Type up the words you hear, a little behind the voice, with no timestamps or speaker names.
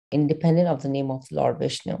independent of the name of the Lord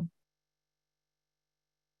Vishnu.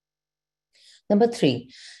 Number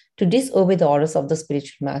 3, to disobey the orders of the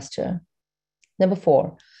spiritual master. Number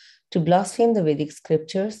 4, to blaspheme the Vedic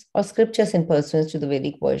scriptures or scriptures in pursuance to the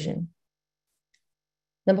Vedic version.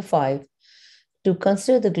 Number 5, to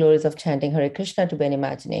consider the glories of chanting Hare Krishna to be an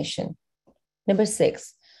imagination. Number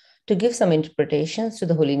 6, to give some interpretations to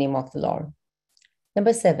the holy name of the Lord.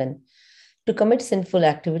 Number 7, to commit sinful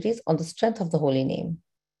activities on the strength of the holy name.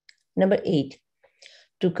 Number 8,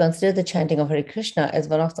 to consider the chanting of Hare Krishna as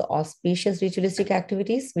one of the auspicious ritualistic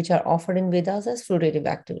activities which are offered in Vedas as fruitative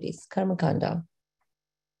activities, karma kanda.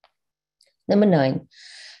 Number 9,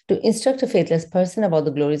 to instruct a faithless person about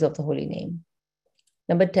the glories of the holy name.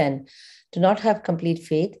 Number 10, to not have complete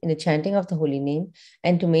faith in the chanting of the holy name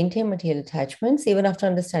and to maintain material attachments even after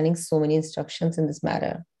understanding so many instructions in this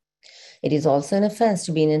matter. It is also an offense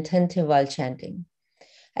to be inattentive while chanting.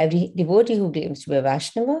 Every devotee who claims to be a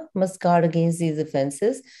Vaishnava must guard against these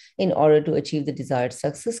offenses in order to achieve the desired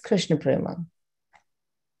success, Krishna Prema.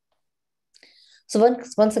 So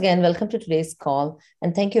once again, welcome to today's call,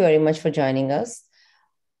 and thank you very much for joining us.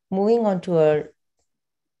 Moving on to our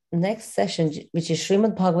next session, which is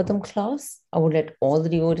Srimad Bhagavatam class, I would let all the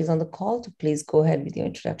devotees on the call to please go ahead with your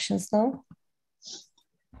introductions now.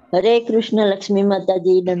 Hare Krishna, Lakshmi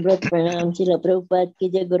Mataji, Dandvat Pranam, Srila Prabhupada ki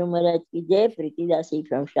jai, Guru Maharaj ki jai, Preeti Dasi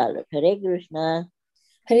from Charlotte. Hare Krishna.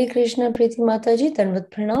 Hare Krishna, Preeti Mataji, Dandvat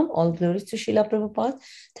Pranam, all glories to Srila Prabhupada.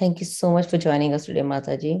 Thank you so much for joining us today,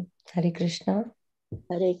 Mataji. Hare Krishna.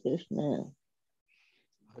 Hare Krishna.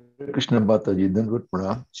 Hare Krishna Mataji, Dandvat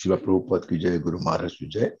Pranam, Srila Prabhupada ki jai, Guru Maharaj ki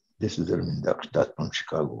jai. This is Arvind Dakshat from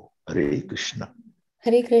Chicago. Hare Krishna.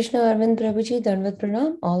 Hare Krishna, Arvind Prabhuji, Dandvat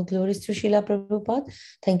Pranam, all glories to Srila Prabhupada.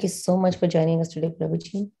 Thank you so much for joining us today,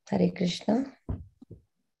 Prabhuji. Hare Krishna.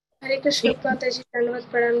 Hare Krishna, Mataji, Dandvat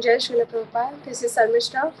Pranam, Jai Srila Prabhupada. This is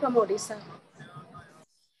Sarmishra from Odisha.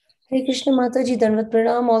 Hare Krishna, Mataji, Dandvat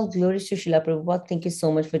Pranam, all glories to Srila Prabhupada. Thank you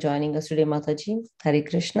so much for joining us today, Mataji. Hare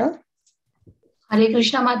Krishna. Hare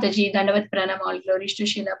Krishna, Mataji, Dandavat Pranam, all glories to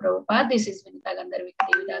Srila Prabhupada. This is Vinita Gandharvika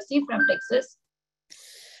Devidasi from Texas.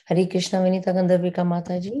 Hare Krishna, Vinita Gandharvika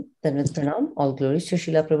Mataji, Dandavat Pranam, all glories to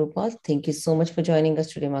Srila Prabhupada. Thank you so much for joining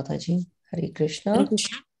us today, Mataji. Hare Krishna.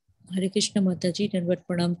 Hare Krishna, Mataji, Dandavat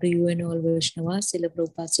Pranam to you and all Vaishnavas. Srila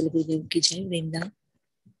Prabhupada, Srila Gurudev ki jai, Vrinda.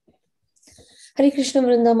 Hare Krishna,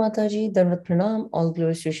 Vrinda Mataji, Dandavat Pranam, all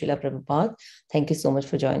glories to Srila Prabhupada. Thank you so much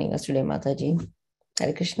for joining us today, Mataji.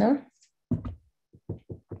 Hare Krishna.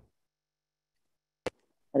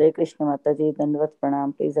 Hare Krishna Mataji, Dandvat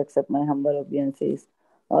Pranam. Please accept my humble obeisances.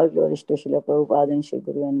 All glories to Srila Prabhupada and Shri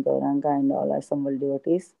Guru and Gauranga and all assembled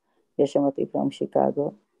devotees. Yashamati from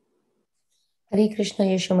Chicago. Hare Krishna,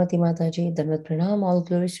 Yashamati Mataji, Dandvat Pranam, all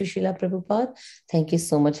glories to Srila Prabhupada. Thank you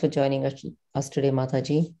so much for joining us today,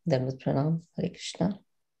 Mataji. Dandvat Pranam. Hare Krishna.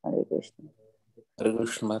 Hare Krishna. Hare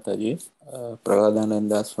Krishna Mataji, Prabhadanand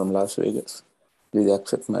Das from Las Vegas. Please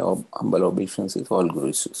accept my humble obeisances. All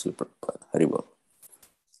glories to Srila Prabhupada. Hare Bol.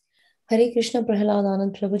 Hare Krishna, Prahalad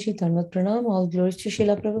Anand Prabhuji, Dandvat Pranam, all glories to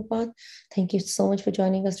Srila Prabhupada. Thank you so much for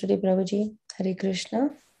joining us today, Prabhuji. Hare Krishna.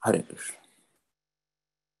 Hare Krishna.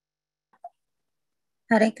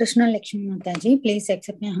 Hare Krishna, Lakshmi Mataji, please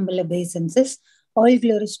accept my humble obeisances. All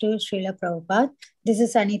glories to Srila Prabhupada. This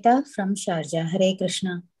is Anita from Sharjah. Hare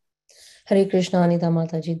Krishna. Hare Krishna, Anita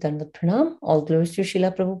Mataji, Dandvat Pranam, all glories to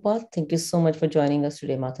Srila Prabhupada. Thank you so much for joining us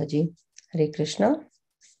today, Mataji. Hare Krishna.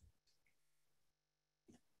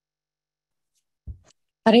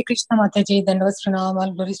 Hare Krishna Mataji, Dandvat Pranam,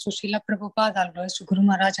 all glories to Srila Prabhupada, all glories to Guru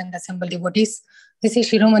Maharaj and assembled devotees. This is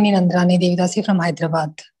Shiromani Nandrani Devidasi from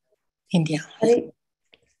Hyderabad, India.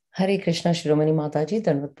 Hare Krishna, Shiromani Mataji,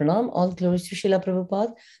 Dandvat Pranam, all glories to Srila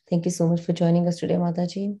Prabhupada. Thank you so much for joining us today,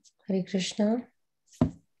 Mataji. Hare Krishna.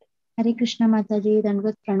 Hare Krishna Mataji,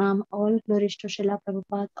 Dandvat Pranam, all glories to Srila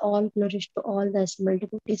Prabhupada, all glories to all the assembled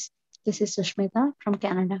devotees. This is Sushmita from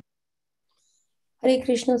Canada. Hare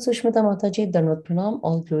Krishna, Sushmita Mataji, Dandvat Pranam,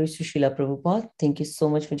 all glories to Srila Prabhupada. Thank you so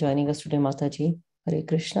much for joining us today, Mataji. Hare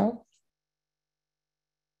Krishna.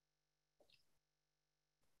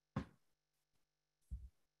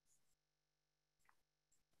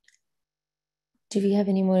 Do we have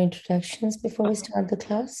any more introductions before we start the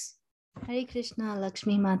class? Hare Krishna,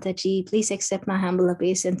 Lakshmi Mataji, please accept my humble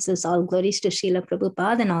obeisances. All glories to Srila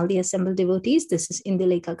Prabhupada and all the assembled devotees. This is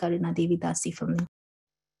Indulekha Karuna Devi Dasi from me.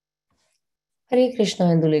 Hare Krishna,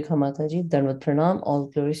 Indulekha Mataji, Dandvat Pranam, all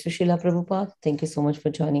glories to Srila Prabhupada. Thank you so much for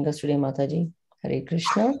joining us today, Mataji. Hare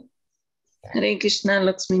Krishna. Hare Krishna,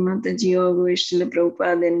 Lakshmi Mataji, all glories to Srila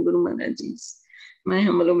Prabhupada and Guru Maharajis. My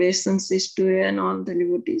humble obeisances to you and all the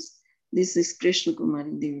devotees. This is Krishna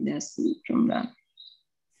Kumari Devi Dasi from Ram.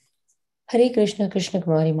 Hare Krishna, Krishna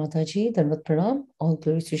Kumari Mataji, Dandavat Pranam. All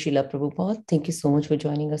glories to Srila Prabhupada. Thank you so much for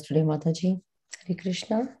joining us today, Mataji. Hare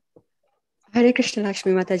Krishna. Hare Krishna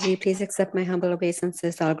Lakshmi Mataji, please accept my humble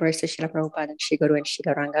obeisances. All glories to Srila Prabhupada and Shri Guru and Shri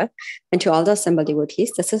Gauranga. And to all the assembled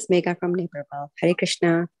devotees, this is Megha from Naperville. Hare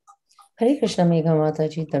Krishna. Hare Krishna, Megha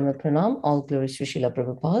Mataji, Dandavat Pranam. All glories to Srila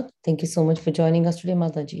Prabhupada. Thank you so much for joining us today,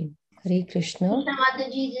 Mataji. Hare Krishna. Krishna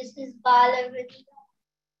Mataji, this is Balavrita.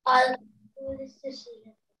 All glories to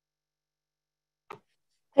Srila.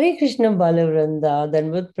 Hare Krishna, Balavranda,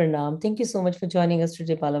 Dandavat Pranam. Thank you so much for joining us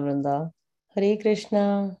today, Balavranda. Hare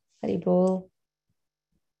Krishna, Hare Bol.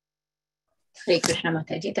 Hare Krishna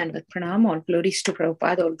Mataji, Dandavat Pranam. All glories to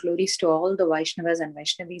Prabhupada, all glories to all the Vaishnavas and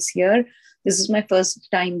Vaishnavis here. This is my first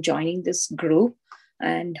time joining this group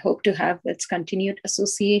and hope to have its continued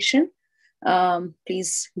association.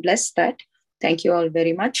 Please bless that. Thank you all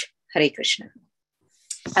very much. Hare Krishna.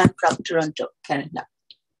 I'm from Toronto, Canada.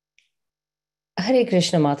 Hare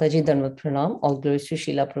Krishna, Mataji, Dandavat Pranam. All glories to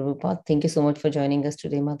Srila Prabhupada. Thank you so much for joining us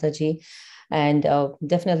today, Mataji. And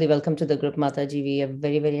definitely welcome to the group, Mataji. We are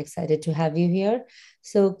very, very excited to have you here.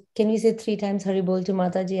 So can we say 3 times Hari Bol to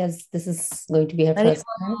Mataji, as this is going to be her first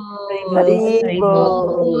time? Hari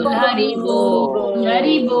Bol. Hari Bol.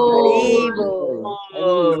 Hari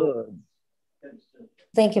Bol.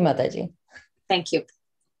 Thank you, Mataji. Thank you.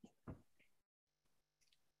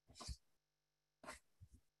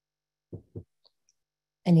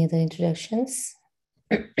 Any other introductions?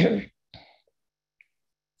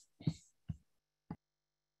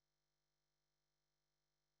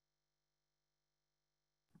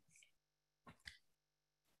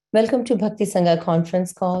 Welcome to Bhakti Sangha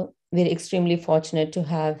conference call. We're extremely fortunate to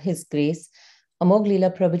have His Grace Amogh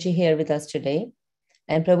Lila Prabhuji here with us today.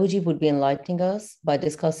 And Prabhuji would be enlightening us by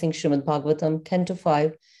discussing Srimad Bhagavatam, Canto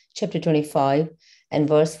 5, Chapter 25, and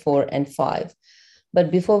verse 4 and 5. But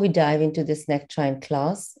before we dive into this nectarine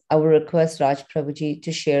class, I will request Raj Prabhuji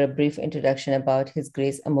to share a brief introduction about His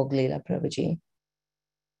Grace Amogh Lila Prabhuji.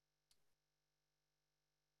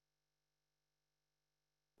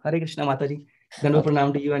 Hare Krishna Mataji. Dandavat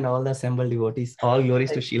Pranam to you and all the assembled devotees. All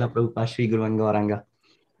glories to Srila Prabhupada, Shri Guru and Gauranga.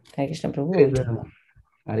 Hare Krishna Prabhu.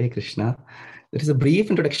 Hare Krishna. There is a brief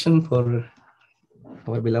introduction for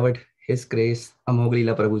our beloved His Grace Amogh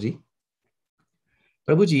Lila Prabhuji.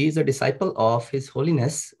 Prabhuji is a disciple of His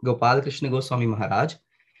Holiness Gopal Krishna Goswami Maharaj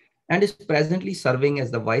and is presently serving as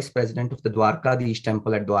the Vice President of the Dwarkadish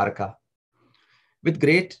Temple at Dwarka. With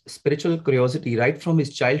great spiritual curiosity right from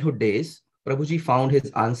his childhood days, Prabhuji found his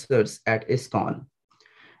answers at ISKCON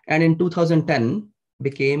and in 2010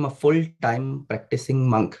 became a full-time practicing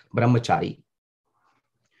monk, brahmachari.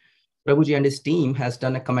 Prabhuji and his team has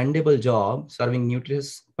done a commendable job serving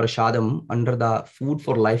nutritious prasadam under the Food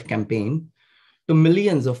for Life campaign to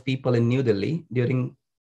millions of people in New Delhi during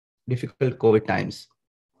difficult COVID times.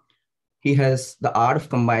 He has the art of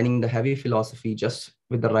combining the heavy philosophy just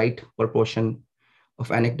with the right proportion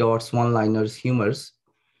of anecdotes, one-liners, humors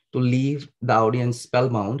to leave the audience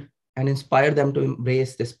spellbound and inspire them to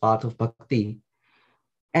embrace this path of bhakti.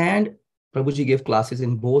 And Prabhuji gave classes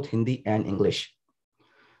in both Hindi and English.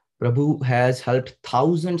 Prabhu has helped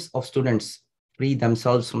thousands of students free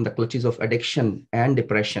themselves from the clutches of addiction and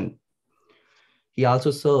depression. He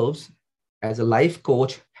also serves as a life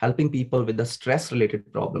coach, helping people with the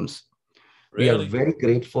stress-related problems. We are very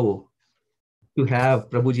grateful to have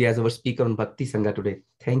Prabhuji as our speaker on Bhakti Sangha today.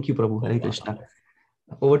 Thank you, Prabhu. Hare Krishna.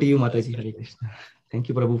 Over to you, Mataji. Hare Krishna. Thank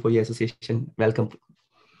you, Prabhu, for your association. Welcome.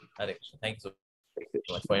 Hare Krishna. Thank you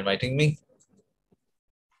so much for inviting me.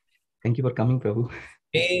 Thank you for coming, Prabhu.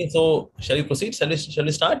 Okay, so shall we proceed? Shall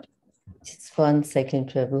we start? Just 1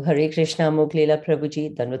 second, Prabhu. Hare Krishna, Amogh Lila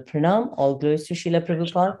Prabhuji, Dandavat Pranam. All glories to Srila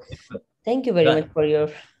Prabhupada. Thank you very much for your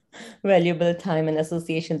valuable time and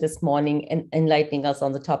association this morning and enlightening us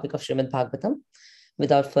on the topic of Srimad Bhagavatam.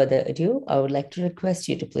 Without further ado, I would like to request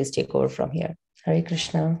you to please take over from here. Hare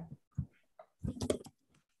Krishna.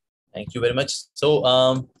 Thank you very much.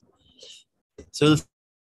 So we'll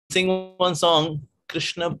sing one song,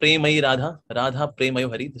 Krishna Premayi Radha, Radha Premayo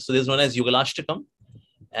Hari. So this is known as Yugalashtakam,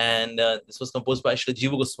 and this was composed by Shri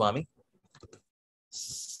Jiva Goswami.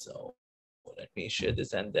 So let me share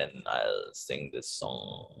this and then I'll sing this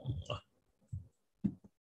song.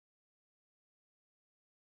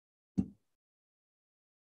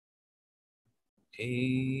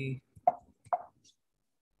 Okay.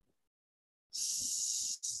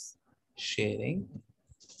 Sharing.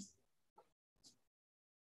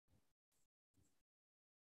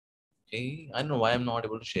 Okay, I don't know why I'm not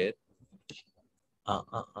able to share.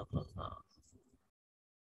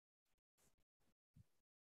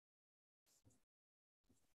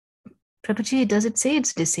 Prabhuji, does it say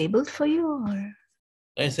it's disabled for you or?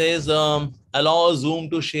 It says allow Zoom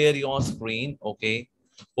to share your screen. Okay.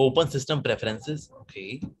 Open system preferences.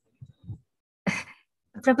 Okay.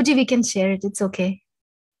 Prabhuji, we can share it. It's okay.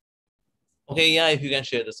 Okay, yeah, if you can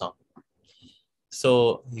share the song.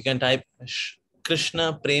 So you can type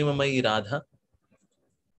Krishna Premamai Radha.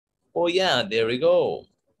 Oh yeah, there we go.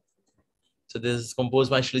 So this is composed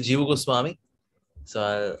by Shri Jiva Goswami. So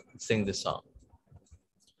I'll sing this song.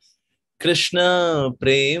 Krishna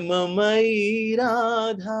Premamai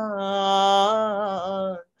Radha,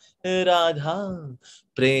 Radha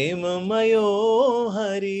Premamayo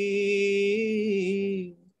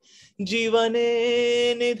Hari,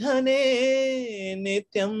 Jivane Nidhane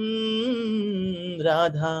Nityam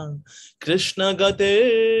Radha Krishna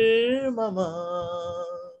Gatir Mama,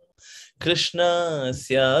 Krishna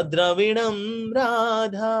Sya Dravinam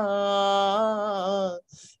Radha,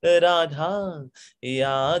 Radha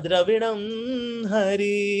Ya Dravinam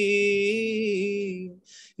Hari,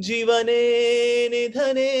 Jivane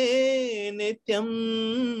Nidhane Nityam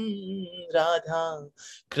Radha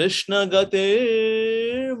Krishna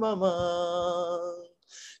Gatir Mama,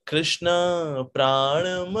 Krishna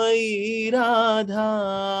Pranamayi Radha,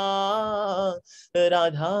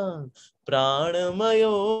 Radha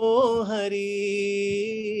Pranamayo Hari,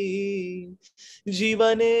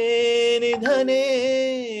 Jivane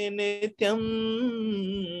Nidhane Nityam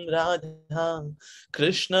Radha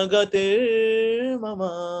Krishna Gatir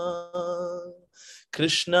Mama,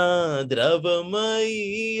 Krishna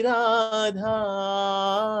Dravamayi Radha,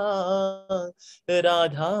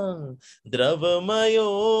 Radha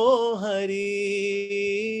Dravamayo Hari,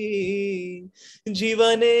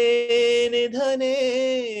 Jivane Nidhane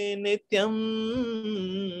Nityam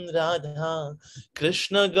Radha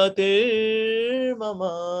Krishna Gatir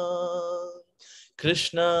Mama,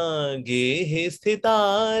 Krishna Gehe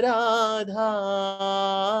Sthita Radha,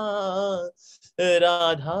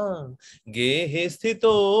 Radha Gehe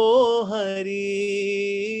Sthito Hari,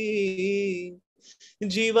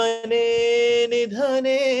 Jivane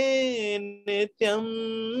Nidhane Nityam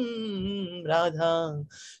Radha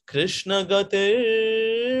Krishna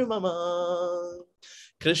Gatir Mama,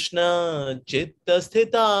 Krishna Chitta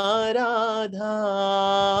Sthita Radha,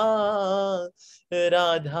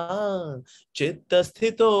 Radha Chitta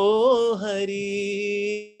Sthito Hari,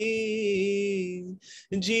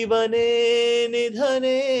 Jivane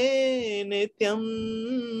Nidhane Nityam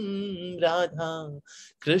Radha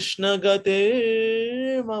Krishna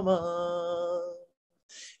Gatir Mama,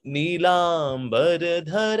 Neelambar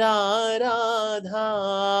Dhara Radha,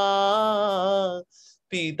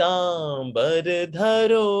 Pitambar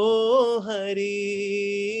Dharo Hari,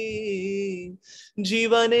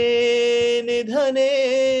 Jivane Nidhane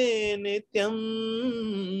Nityam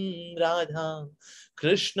Radha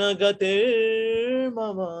Krishna Gatir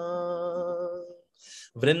Mama,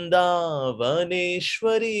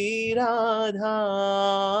 Vrindavaneshwari Radha,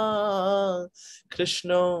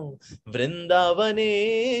 Krishna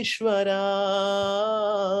Vrindavaneshwara,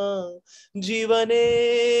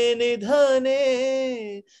 Jivane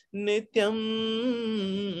Nidhane Nityam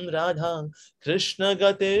Radha Krishna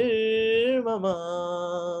Gatir Mama,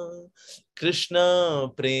 Krishna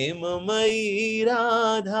Premamayi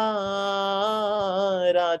Radha,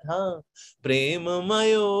 Radha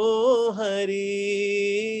Premamayo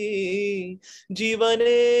Hari,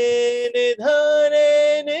 Jivane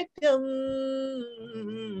Nidhane Nityam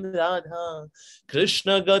Radha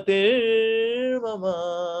Krishna Gatir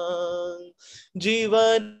Mama,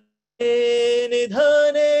 Jivane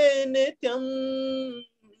Nidhane Nityam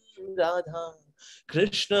Radha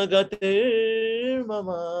Krishna Gatir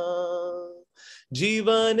Mama,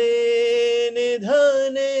 Jivane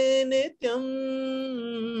Nidhane Nityam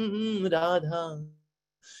Radha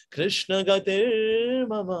Krishna Gatir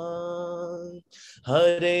Mama,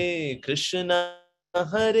 Hare Krishna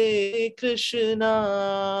Hare Krishna,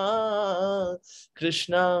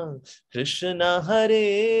 Krishna Krishna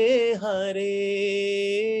Hare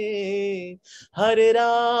Hare, Hare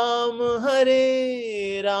Ram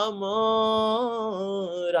Hare Rama,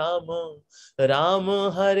 Rama Ram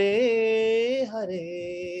Hare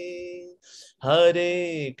Hare,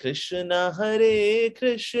 Hare Krishna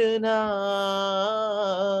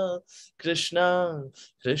Krishna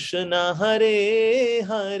Krishna Hare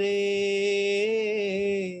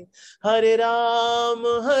Hare, Hare Ram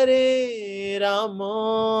Rama,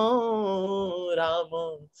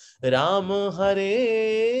 Rama Ram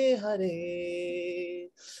Hare Hare,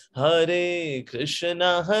 Hare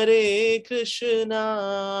Krishna, Krishna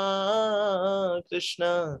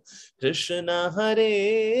Krishna,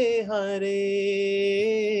 Hare Hare,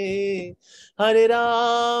 Hare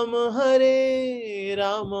Ram,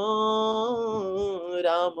 Ram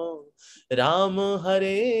Ram,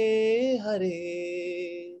 Hare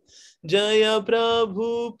Hare. Jaya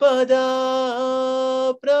Prabhupada,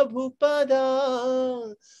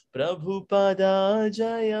 Prabhupada,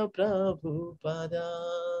 Jaya Prabhupada.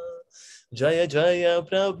 Jaya Jaya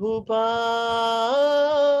Prabhupada,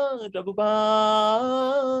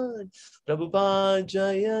 Prabhupada,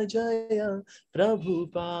 Jaya Jaya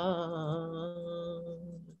Prabhupada.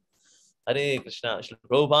 Hare Krishna. Shri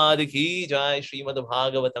Prabhupada ki jai, Srimad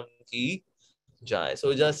Bhagavatam ki jai. So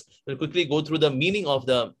we'll quickly go through the meaning of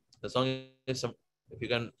the song. If you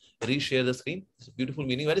can reshare the screen. It's a beautiful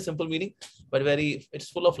meaning, very simple meaning, but it's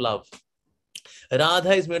full of love.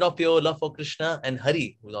 Radha is made of pure love for Krishna, and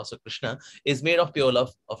Hari, who is also Krishna, is made of pure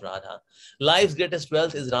love of Radha. Life's greatest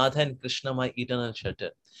wealth is Radha and Krishna, my eternal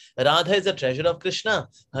shelter. Radha is the treasure of Krishna.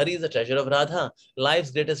 Hari is the treasure of Radha.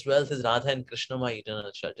 Life's greatest wealth is Radha and Krishna, my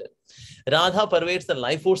eternal shelter. Radha pervades the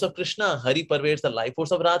life force of Krishna. Hari pervades the life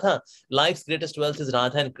force of Radha. Life's greatest wealth is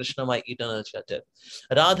Radha and Krishna, my eternal shelter.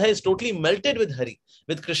 Radha is totally melted with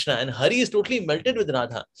Krishna, and Hari is totally melted with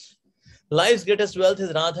Radha. Life's greatest wealth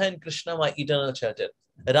is Radha and Krishna, my eternal shelter.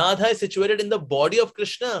 Radha is situated in the body of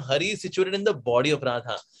Krishna. Hari is situated in the body of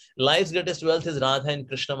Radha. Life's greatest wealth is Radha and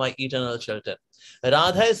Krishna, my eternal shelter.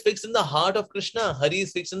 Radha is fixed in the heart of Krishna. Hari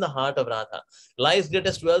is fixed in the heart of Radha. Life's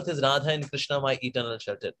greatest wealth is Radha and Krishna, my eternal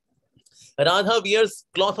shelter. Radha wears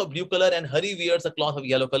cloth of blue color and Hari wears a cloth of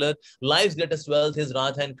yellow color. Life's greatest wealth is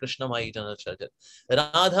Radha and Krishna, my eternal shelter.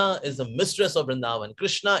 Radha is the mistress of Vrindavan.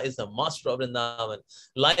 Krishna is the master of Vrindavan.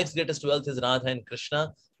 Life's greatest wealth is Radha and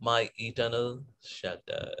Krishna, my eternal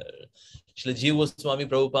shelter. Shri Jiva Goswami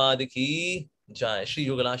Prabhupada ki jai. Shri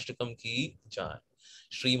Yugalashtakam ki jai.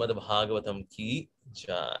 Srimad Bhagavatam ki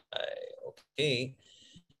jai. Okay.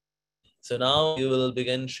 So now we will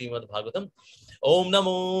begin Srimad Bhagavatam. Om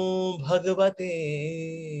Namo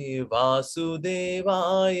Bhagavate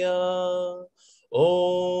Vasudevaya.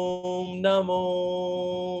 Om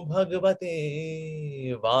Namo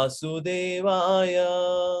Bhagavate Vasudevaya.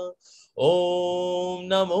 Om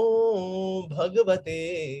Namo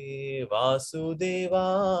Bhagavate Vasudevaya.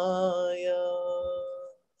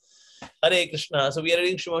 Hare Krishna. So we are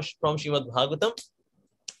reading from Srimad Bhagavatam,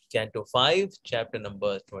 Canto 5, chapter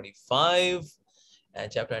number 25. And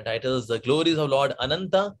chapter entitles The Glories of Lord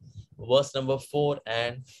Ananta, verse number 4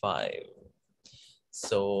 and 5.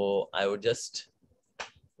 So I would just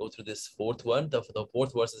go through this fourth one. The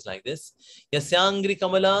fourth verse is like this. Yasyangri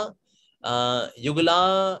Kamala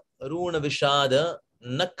Yugla Runa Vishada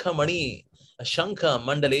Nakhamani Shankha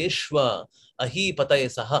Mandaleshwa Ahi Pataya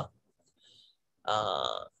Saha.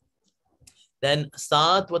 Then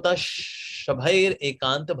Satvata Shabhair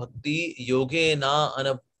Ekanta Bhakti Yoge Na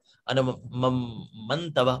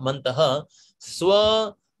Mantaha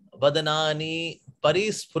Swa Vadanani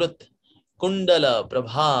Parispurat Kundala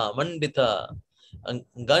Prabha Mandita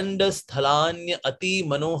Gandasthalanya Ati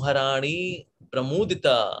Manoharani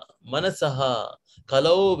Pramudita Manasaha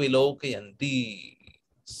Kalau Vilokayanti.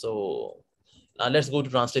 So now let's go to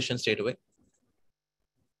translation straight away.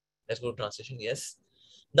 Let's go to translation. Yes.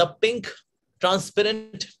 The pink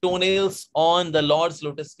transparent toenails on the Lord's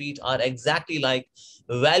lotus feet are exactly like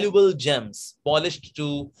valuable gems polished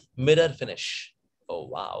to mirror finish. Oh,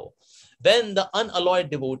 wow. When the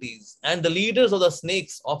unalloyed devotees and the leaders of the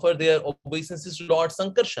snakes offer their obeisances to Lord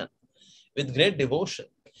Sankarshan with great devotion,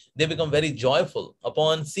 they become very joyful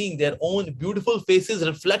upon seeing their own beautiful faces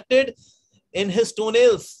reflected in his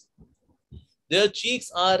toenails. Their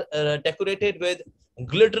cheeks are decorated with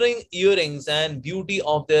glittering earrings, and beauty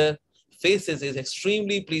of their faces is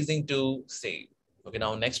extremely pleasing to see. Okay,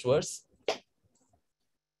 now next verse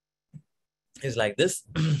is like this.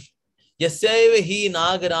 Yasyaiva hi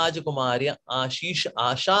Nagaraj Kumarya Ashish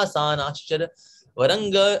Ashasan Ashchar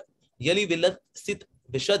Varanga Yali Vilat Sit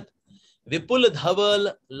Vishad Vipul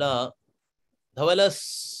Dhavala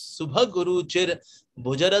Subhaguru Chir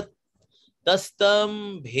Bhujarat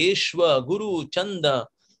Tastam Bheshwa Guru Chanda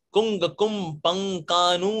Kunga kum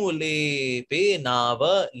pankanu le pe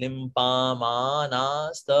nava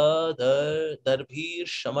limpamana sta darbhi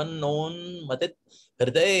shamannon matit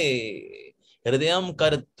hriday hridayam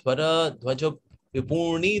karthvara dhvajo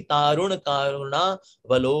vipurni tarun karuna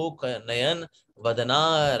valokanayan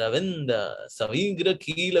vadana ravinda savigra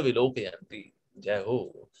kila vilokayanti. Jai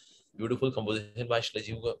Ho. Beautiful composition by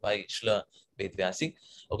Shila Vedvyasi.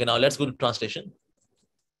 Okay, now let's go to translation.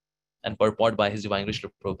 and purport by His Divine Grace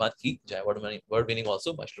Srila Prabhupada ki jai. Word meaning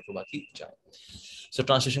also by Srila Prabhupada ki jai. So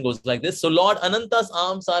translation goes like this. So Lord Ananta's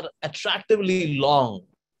arms are attractively long,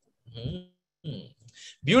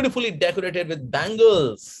 beautifully decorated with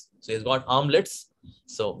bangles. So he's got armlets,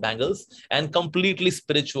 so bangles, and completely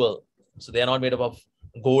spiritual. So they are not made up of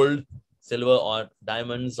gold, silver, or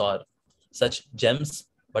diamonds or such gems,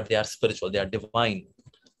 but they are spiritual, they are divine.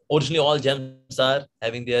 Originally, all gems are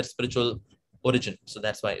having their spiritual origin. So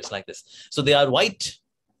that's why it's like this. So they are white,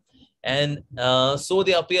 and so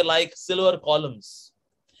they appear like silver columns.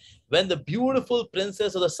 When the beautiful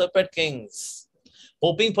princess of the serpent kings,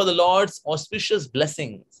 hoping for the Lord's auspicious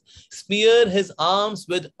blessings, smear his arms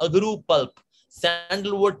with agaru pulp,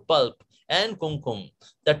 sandalwood pulp, and kumkum,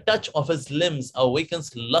 the touch of his limbs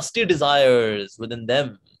awakens lusty desires within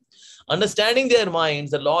them. Understanding their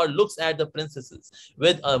minds, the Lord looks at the princesses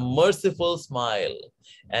with a merciful smile,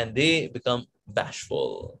 and they become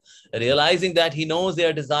bashful, realizing that he knows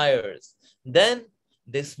their desires. Then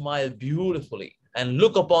they smile beautifully and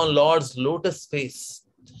look upon Lord's lotus face,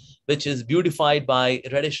 which is beautified by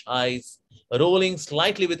reddish eyes, rolling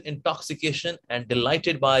slightly with intoxication and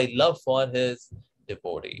delighted by love for his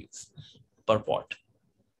devotees. Purport.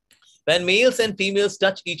 When males and females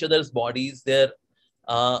touch each other's bodies, their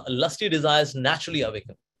lusty desires naturally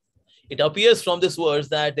awaken. It appears from this verse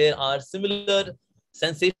that there are similar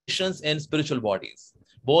sensations in spiritual bodies.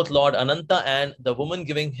 Both Lord Ananta and the woman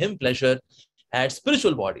giving him pleasure had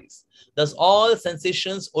spiritual bodies. Thus, all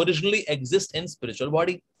sensations originally exist in spiritual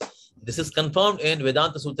body. This is confirmed in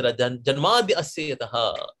Vedanta Sutra, Janmadhya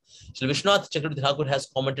Asyataha. Shri Vishwanath Chakravarti Thakur has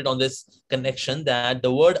commented on this connection that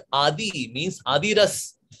the word Adi means Adi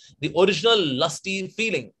Ras, the original lusty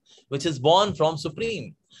feeling, which is born from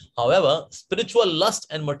Supreme. However, spiritual lust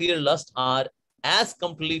and material lust are as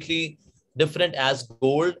completely different as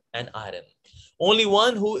gold and iron. Only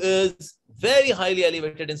one who is very highly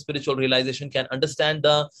elevated in spiritual realization can understand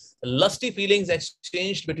the lusty feelings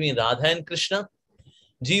exchanged between Radha and Krishna.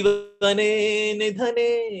 Jivane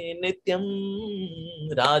nidhane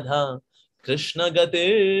nityam Radha Krishna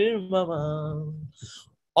gatir mama.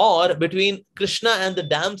 Or between Krishna and the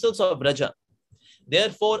damsels of Braja.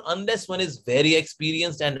 Therefore, unless one is very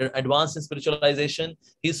experienced and advanced in spiritualization,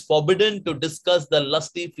 he is forbidden to discuss the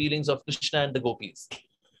lusty feelings of Krishna and the gopis.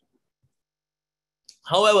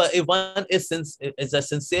 However, if one is a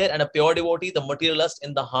sincere and a pure devotee, the material lust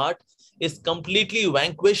in the heart is completely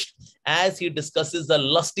vanquished as he discusses the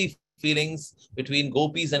lusty feelings between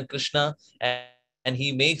gopis and Krishna, and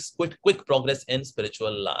he makes quick progress in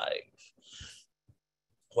spiritual life.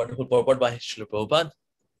 Wonderful purport by Srila Prabhupada.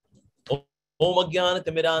 Om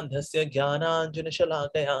Ajnanatimirandhasya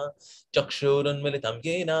Jnananjanashalakaya Chakshurunmilitam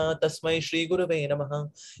Yena Tasmai Shri Gurave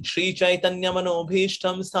Namaha Shri Chaitanya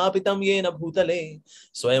Manobhishtam Sthapitam Yena Bhutale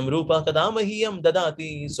Swayam Rupa Kadamahiyam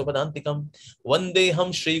Dadati Supadantikam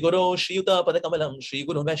Vandeham Shri Guru Shri Yuta Padakamalam Shri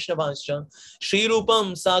Guru Vaishnavascha Shri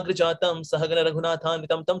Rupam Sagrijatam Sahagana Raghunathan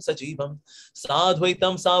Tam Sajivam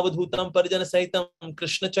Sadhvaitam Savadhutam Parijana Saitam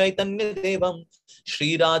Krishna Chaitanya Devam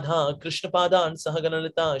Shri Radha Krishna Padan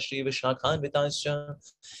Sahaganalita Shri Vishakhan Vitascha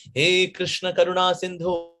He Krishna Karuna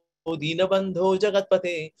Sindhu Dinabandho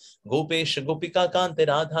Jagatpate Gopesh Gopika Kante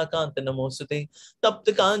Radha Kante Namosute Tapt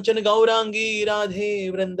Kanchan Gaurangi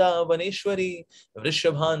Radhe Vrindavaneshwari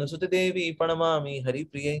Vrishabhanu Sute Devi Pranamami Hari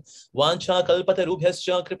Priye Vancha Kalpata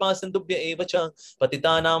Rubhyascha Kripa Sindubhya Evacha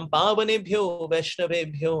Patitanam Pavanebhyo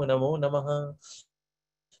Vaishnavebhyo Namo Namaha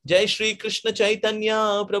Jai Shri Krishna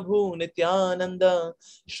Chaitanya Prabhu Nityananda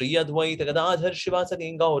Shri Advaita Gadadhar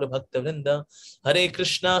Shivasati Gaura Bhakta Vrinda Hare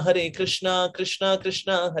Krishna Krishna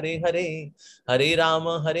Krishna Hare Hare Hare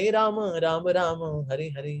Rama Rama Rama Hare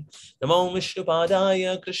Hare Namo Vishnu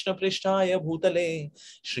Padaya Krishna Prishtaya Bhutale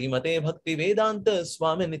Srimate Bhakti Vedanta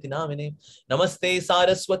Swami Niti Namine Namaste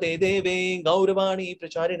Saraswate Deve Gauravani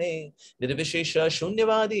Pracharine Nirvishesha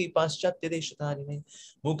Shunyavadi Paschatya Deshatarine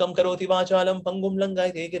Mukam Karoti Vachalam Pangum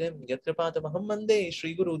Langai Tegirim Yatrapata Mahamande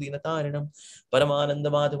Shri Guru Dinataranam Paramananda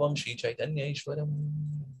Madhavam Shri Chaitanya Ishwaram.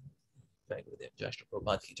 Jai Gurudev, Jai Shri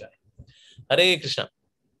Prabhupada ki jai. Hare Krishna.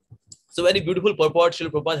 So very beautiful purport. Shri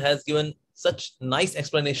Prabhupada has given such nice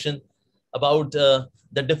explanation about the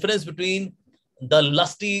difference between the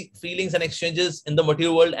lusty feelings and exchanges in the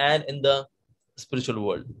material world and in the spiritual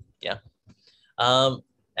world. Yeah.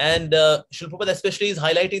 And Srila Prabhupada especially is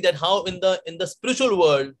highlighting that how in the spiritual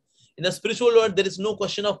world, there is no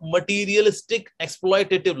question of materialistic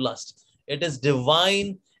exploitative lust. It is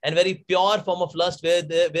divine and very pure form of lust where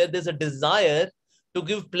there's a desire to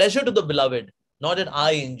give pleasure to the beloved, not that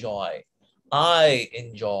I enjoy.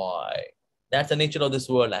 That's the nature of this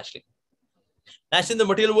world actually. Actually, in the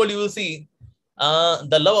material world, you will see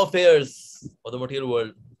the love affairs of the material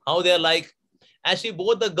world, how they are like, actually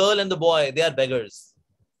both the girl and the boy, they are beggars.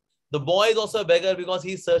 The boy is also a beggar because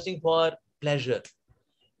he's searching for pleasure.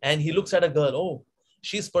 And he looks at a girl, oh,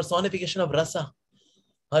 she's personification of rasa.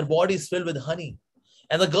 Her body is filled with honey.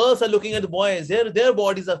 And the girls are looking at the boys, their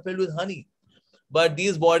bodies are filled with honey. But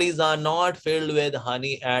these bodies are not filled with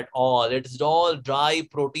honey at all. It's all dry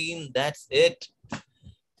protein, that's it.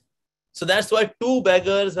 So that's why two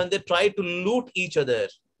beggars, when they try to loot each other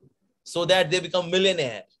so that they become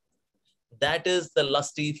millionaire, that is the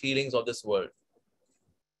lusty feelings of this world.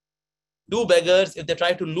 Two beggars, if they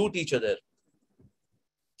try to loot each other,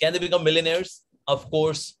 can they become millionaires? Of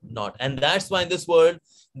course not. And that's why in this world,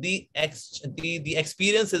 the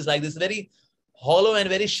experience is like this very hollow and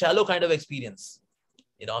very shallow kind of experience.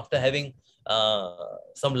 You know, after having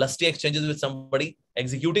some lusty exchanges with somebody,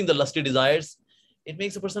 executing the lusty desires, it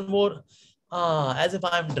makes a person more as if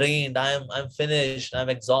I'm drained, I'm finished, I'm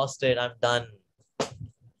exhausted, I'm done.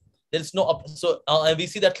 There's no and we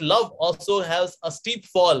see that love also has a steep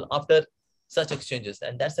fall after such exchanges,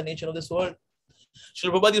 and that's the nature of this world.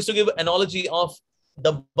 Srila Prabhupada used to give analogy of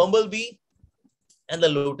the bumblebee and the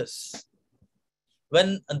lotus.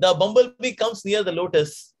 When the bumblebee comes near the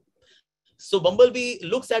lotus, so bumblebee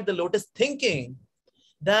looks at the lotus thinking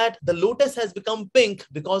that the lotus has become pink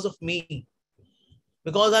because of me,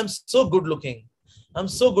 because I'm so good looking. I'm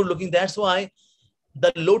so good looking. That's why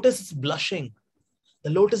the lotus is blushing. The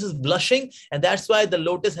lotus is blushing, and that's why the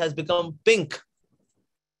lotus has become pink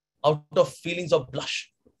out of feelings of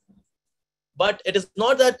blush. But it is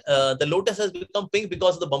not that the lotus has become pink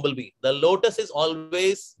because of the bumblebee. The lotus is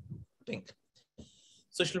always pink.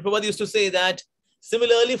 So Srila Prabhupada used to say that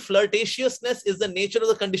similarly, flirtatiousness is the nature of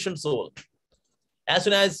the conditioned soul. As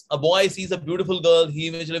soon as a boy sees a beautiful girl, he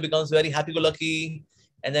eventually becomes very happy-go-lucky,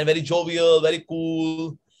 and then very jovial, very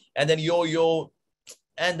cool, and then yo-yo.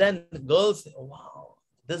 And then girls, wow,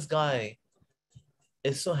 this guy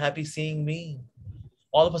is so happy seeing me.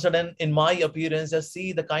 All of a sudden, in my appearance, just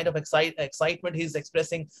see the kind of excitement he's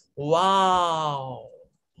expressing. Wow.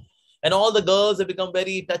 And all the girls have become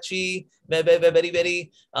very touchy, very, they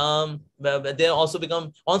also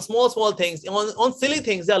become, on small things, on silly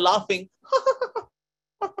things, they're laughing.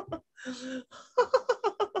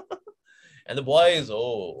 And the boys,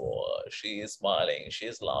 oh, she is smiling, she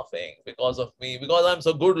is laughing because of me, because I'm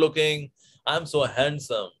so good looking, I'm so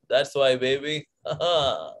handsome. That's why, baby.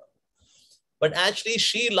 But actually,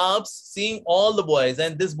 she loves seeing all the boys.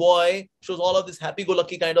 And this boy shows all of this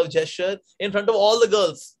happy-go-lucky kind of gesture in front of all the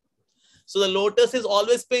girls. So the lotus is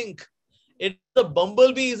always pink. The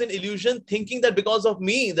bumblebee is an illusion, thinking that because of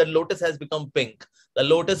me, the lotus has become pink. The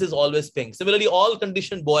lotus is always pink. Similarly, all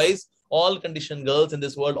conditioned boys, all conditioned girls in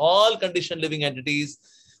this world, all conditioned living entities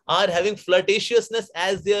are having flirtatiousness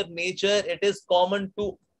as their nature. It is common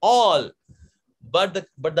to all. But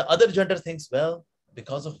the other gender thinks, well,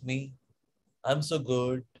 because of me, I'm so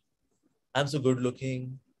good. I'm so good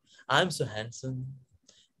looking. I'm so handsome.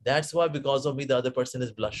 That's why because of me, the other person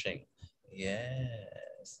is blushing.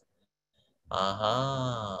 Yes.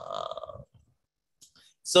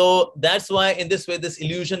 So that's why in this way, this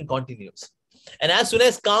illusion continues. And as soon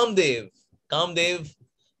as Kamdev,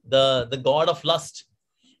 the god of lust,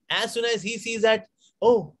 as soon as he sees that,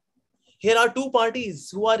 oh, here are two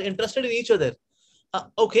parties who are interested in each other.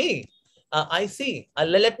 Okay, I see.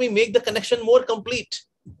 Let me make the connection more complete.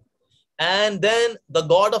 And then the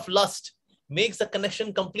god of lust makes the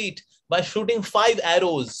connection complete by shooting 5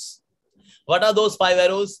 arrows. What are those 5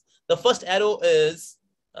 arrows? The first arrow is,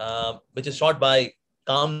 which is shot by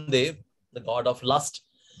Kamdev, the god of lust.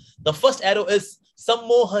 The first arrow is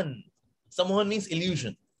Sammohan. Sammohan means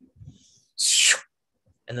illusion.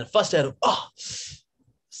 And then first arrow,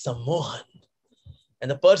 Sammohan. And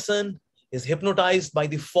the person is hypnotized by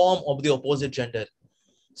the form of the opposite gender.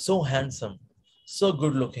 So handsome, so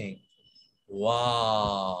good looking.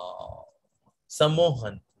 Wow.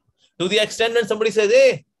 Sammohan. To the extent when somebody says,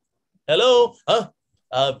 hey, hello,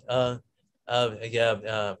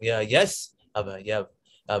 yes,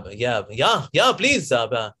 please,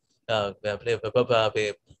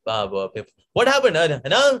 what happened?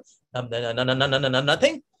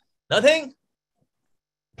 Nothing.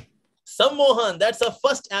 Sammohan, that's the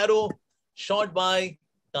first arrow shot by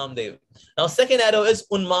Kamdev. Now, second arrow is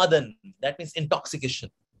Unmadan. That means intoxication.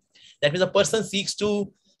 That means a person seeks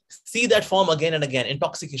to see that form again and again.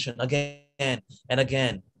 Intoxication, again and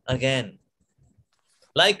again.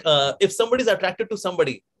 Like if somebody is attracted to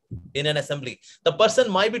somebody in an assembly, the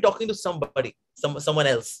person might be talking to somebody, someone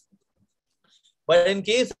else. But in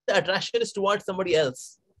case the attraction is towards somebody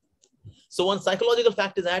else. So one psychological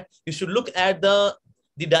fact is that you should look at the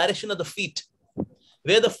direction of the feet.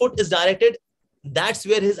 Where the foot is directed, that's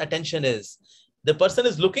where his attention is. The person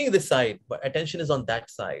is looking this side, but attention is on that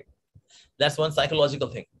side. That's one psychological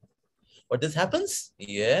thing. But this happens?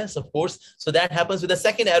 Yes, of course. So that happens with the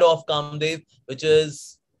second arrow of Kamdev, which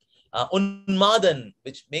is Unmadan,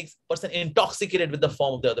 which makes person intoxicated with the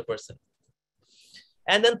form of the other person.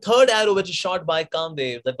 And then third arrow, which is shot by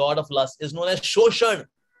Kamdev, the god of lust, is known as Shoshan.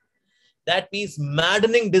 That means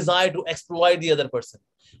maddening desire to exploit the other person.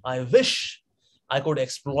 I wish I could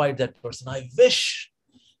exploit that person. I wish.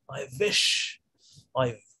 Wish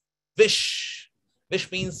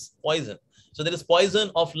means poison. So there is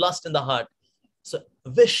poison of lust in the heart. So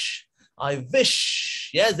wish, I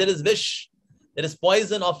wish. Yes, there is wish. There is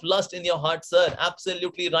poison of lust in your heart, sir.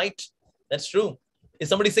 Absolutely right. That's true. If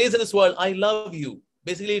somebody says in this world, I love you,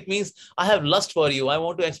 basically it means I have lust for you. I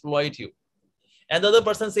want to exploit you. And the other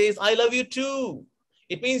person says, I love you too.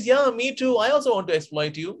 It means, yeah, me too. I also want to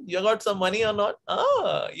exploit you. You got some money or not?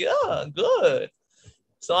 Ah, yeah, good.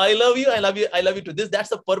 So I love you. I love you. I love you too. That's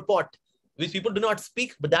the purport, which people do not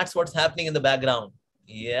speak, but that's what's happening in the background.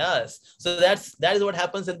 Yes. So that is what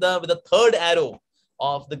happens with the third arrow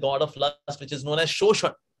of the god of lust, which is known as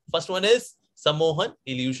Shoshan. First one is Samohan,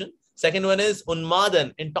 illusion. Second one is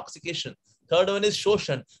Unmadan, intoxication. Third one is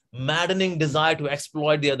Shoshan, maddening desire to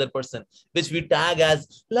exploit the other person, which we tag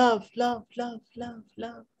as love, love, love, love,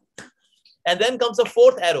 love. And then comes the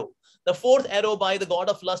fourth arrow. The fourth arrow by the god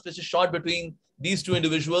of lust, which is shot between these two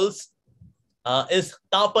individuals, is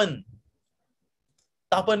Tapan.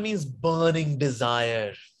 Tapan means burning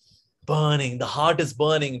desire. Burning. The heart is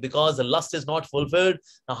burning because the lust is not fulfilled.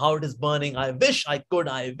 The heart is burning. I wish I could.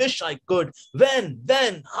 I wish I could. When?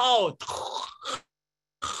 How?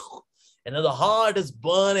 And the heart is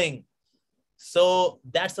burning. So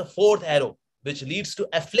that's the fourth arrow, which leads to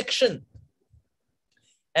affliction.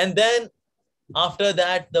 And then after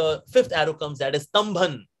that, the fifth arrow comes, that is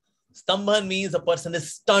Stambhan. Stambhan means a person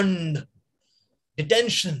is stunned.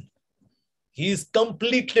 Detention. He is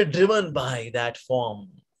completely driven by that form.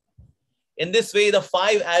 In this way, the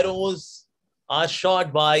 5 arrows are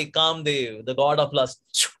shot by Kamdev, the god of lust.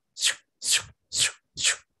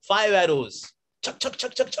 5 arrows. Chuck, chuck,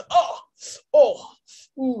 chuck, chuck, chuck. Oh,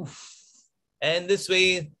 oof. And this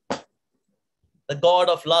way, the god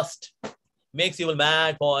of lust makes people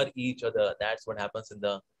mad for each other. That's what happens in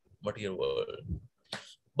the material world.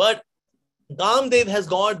 But Kamdev has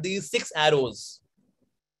got these 6 arrows.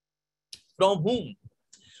 From whom?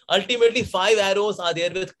 Ultimately, 5 arrows are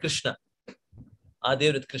there with Krishna.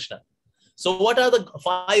 So what are the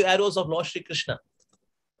 5 arrows of Lord Shri Krishna?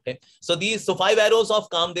 Okay. So 5 arrows of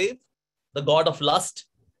Kamdev, the god of lust,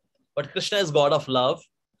 but Krishna is god of love.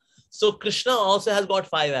 So Krishna also has got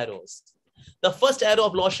 5 arrows. The first arrow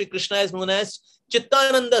of Lord Shri Krishna is known as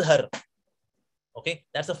Chittanandadhar. Okay,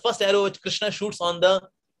 that's the first arrow which Krishna shoots on the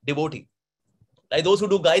devotee. Like those who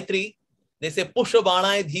do Gayatri, they say Pushpa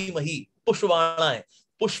Banai Dhimahi. Pushpa Banai.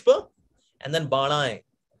 Pushpa and then Banai.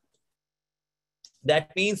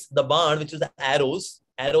 That means the Ban, which is the arrows.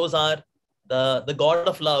 Arrows are the god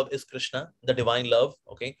of love is Krishna, the divine love.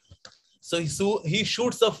 Okay. So he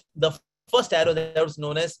shoots the first arrow that was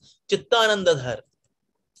known as Chittanandadhar.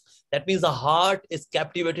 That means the heart is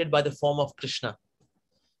captivated by the form of Krishna.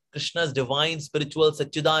 Krishna's divine, spiritual,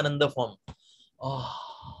 Satchidananda form. Oh,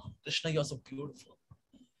 Krishna, you're so beautiful.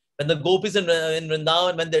 When the gopis in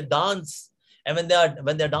Vrindavan, when they dance, and when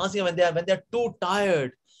they're dancing, when they're too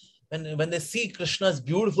tired, when they see Krishna's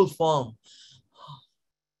beautiful form,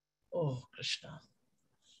 oh, Krishna,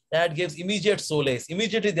 that gives immediate solace.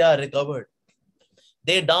 Immediately they are recovered.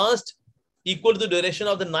 They danced equal to the duration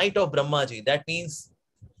of the night of Brahmaji. That means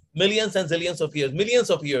millions and zillions of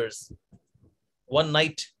years. One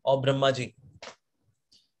night of Brahmaji.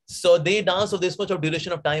 So they dance for this much of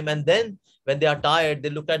duration of time, and then when they are tired, they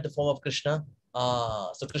look at the form of Krishna.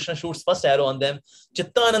 So Krishna shoots first arrow on them.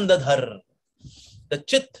 Chittanandadhar. The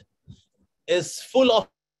chit is full of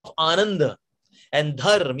ananda, and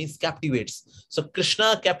dhar means captivates. So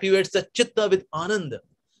Krishna captivates the chitta with ananda.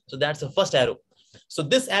 So that's the first arrow. So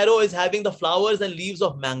this arrow is having the flowers and leaves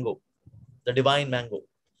of mango, the divine mango.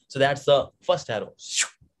 So that's the first arrow.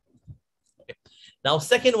 Okay. Now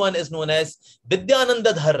second one is known as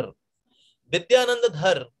Vidyanandadhar.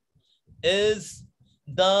 Vidyanandadhar is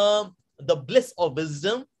the bliss of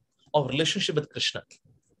wisdom of relationship with Krishna.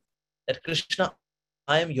 That Krishna,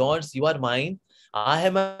 I am yours, you are mine. I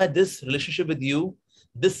have this relationship with you,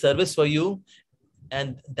 this service for you,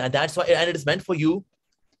 and that's why, and it is meant for you.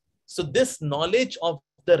 So this knowledge of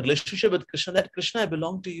the relationship with Krishna, that Krishna, I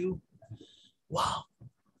belong to you. Wow.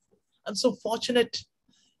 I'm so fortunate.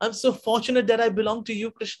 I'm so fortunate that I belong to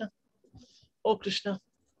you, Krishna. Oh, Krishna.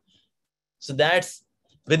 So that's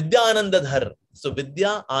Vidyananda Dhar. So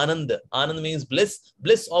Vidya, Anand. Anand means bliss.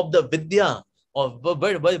 Bliss of the Vidya. Of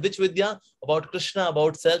which Vidya? About Krishna,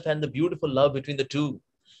 about self, and the beautiful love between the two.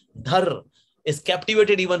 Dhar is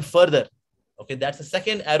captivated even further. Okay, that's the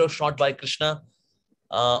second arrow shot by Krishna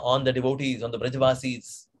on the devotees, on the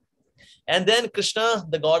Brajavasis. And then Krishna,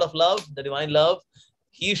 the god of love, the divine love,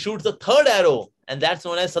 he shoots the third arrow, and that's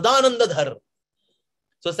known as Sadananda Dhar.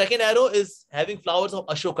 So second arrow is having flowers of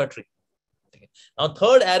Ashoka tree. Okay. Now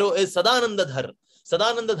third arrow is Sadananda Dhar.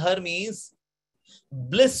 Sadananda Dhar means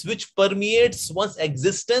bliss which permeates one's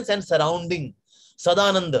existence and surrounding.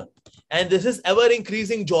 Sadananda. And this is ever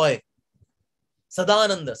increasing joy.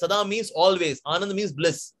 Sadananda. Sada means always. Ananda means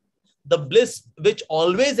bliss. The bliss which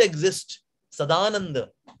always exists. Sadananda.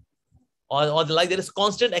 Or like there is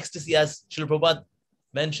constant ecstasy, as Srila Prabhupada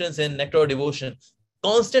mentions in Nectar of Devotion.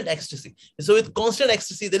 Constant ecstasy. So with constant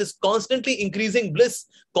ecstasy, there is constantly increasing bliss,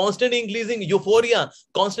 constantly increasing euphoria,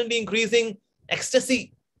 constantly increasing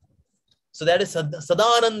ecstasy. So that is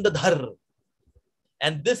Sadananda Dhar.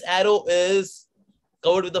 And this arrow is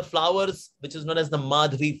covered with the flowers, which is known as the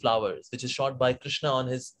Madhvi flowers, which is shot by Krishna on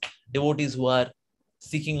his devotees who are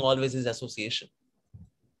seeking always his association.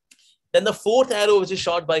 Then the fourth arrow, which is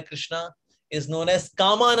shot by Krishna, is known as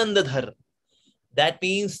Kamananda Dhar. That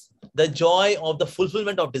means the joy of the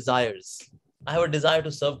fulfillment of desires. I have a desire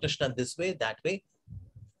to serve Krishna this way, that way,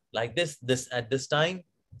 like this at this time.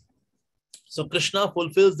 So Krishna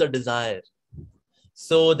fulfills the desire.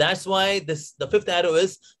 So that's why the fifth arrow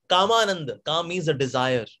is Kamananda. Kam means the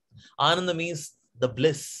desire. Ananda means the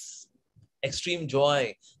bliss, extreme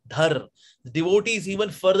joy. Dhar. The devotee is even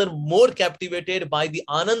further more captivated by the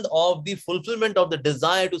Anand of the fulfillment of the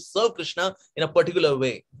desire to serve Krishna in a particular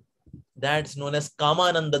way. That's known as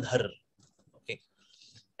Kamananda Dhar. Okay.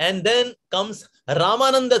 And then comes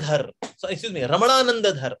Ramananda Dhar. So, excuse me,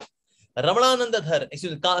 Ramananda Dhar. Ramananda Dhar.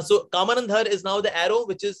 Excuse me. So, Kamananda Dhar is now the arrow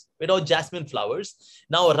which is without jasmine flowers.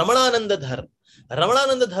 Now, Ramananda Dhar.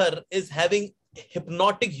 Ramananda Dhar is having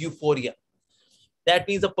hypnotic euphoria. That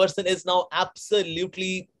means a person is now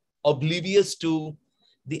absolutely oblivious to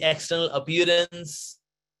the external appearance,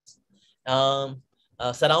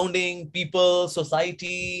 surrounding people,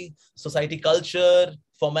 society culture,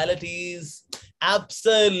 formalities,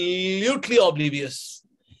 absolutely oblivious.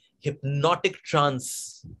 Hypnotic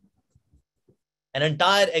trance. An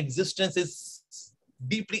entire existence is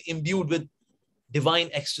deeply imbued with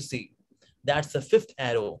divine ecstasy. That's the fifth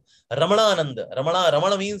arrow. Ramananda.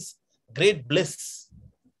 Ramana means great bliss.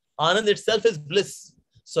 Anand itself is bliss.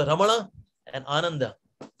 So Ramana and Ananda,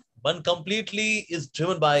 one completely is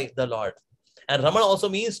driven by the Lord. And Ramana also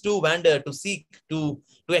means to wander, to seek, to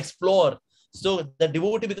explore. So the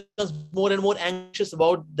devotee becomes more and more anxious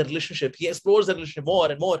about the relationship. He explores the relationship more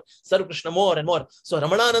and more, serve Krishna more and more. So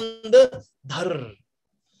Ramanananda Dhar.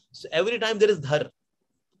 So every time there is Dhar,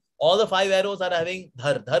 all the five arrows are having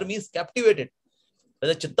Dhar. Dhar means captivated.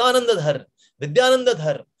 Whether Chittananda Dhar, Vidyananda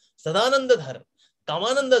Dhar, Sadananda Dhar,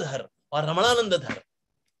 Kamananda Dhar, or Ramanananda Dhar.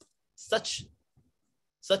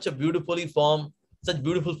 Such a beautiful form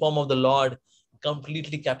of the Lord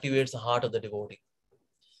completely captivates the heart of the devotee.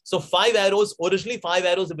 So originally five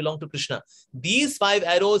arrows belong to Krishna. These five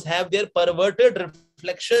arrows have their perverted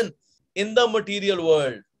reflection in the material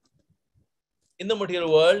world. In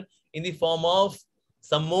the form of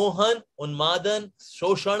Sammohan, Unmadan,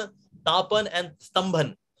 Shoshan, Tapan, and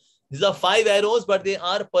Stambhan. These are five arrows, but they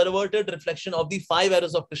are perverted reflection of the five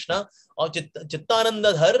arrows of Krishna, of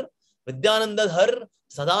Chittananda Dhar, Vidyananda Dhar,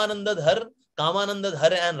 Sadananda Dhar, Kamananda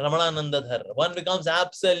Dhar, and Ramanananda Dhar. One becomes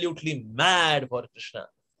absolutely mad for Krishna.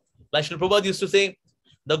 Like Srila Prabhupada used to say,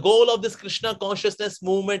 the goal of this Krishna consciousness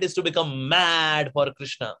movement is to become mad for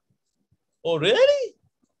Krishna. Oh, really?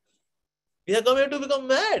 We have come here to become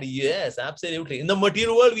mad? Yes, absolutely. In the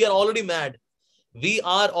material world, we are already mad. We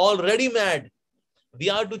are already mad. We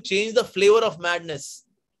are to change the flavor of madness.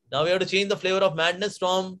 Now we have to change the flavor of madness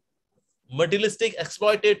from materialistic,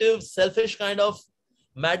 exploitative, selfish kind of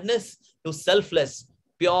madness to selfless,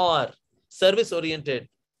 pure, service-oriented,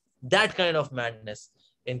 that kind of madness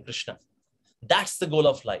in Krishna. That's the goal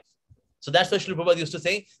of life. So that's what Srila Prabhupada used to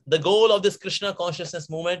say. The goal of this Krishna consciousness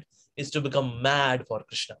movement is to become mad for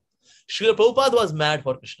Krishna. Srila Prabhupada was mad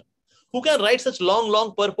for Krishna. Who can write such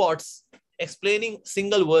long purports explaining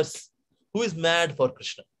single verse? Who is mad for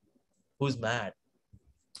Krishna? Who is mad?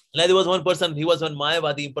 Like there was one person, he was one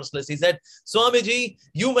Mayavadi impersonalist. He said, Swamiji,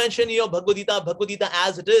 you mention your Bhagavad Gita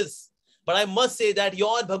as it is. But I must say that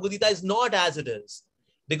your Bhagavad Gita is not as it is.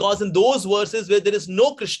 Because in those verses where there is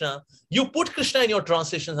no Krishna, you put Krishna in your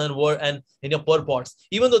translations and in your purports.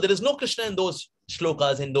 Even though there is no Krishna in those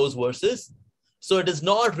shlokas, in those verses. So it is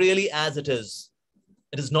not really as it is.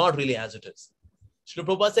 It is not really as it is. Srila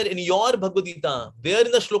Prabhupada said, in your Bhagavad Gita, where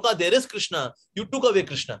in the shloka there is Krishna, you took away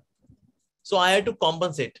Krishna. So I had to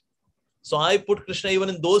compensate. So I put Krishna even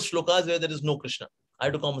in those shlokas where there is no Krishna. I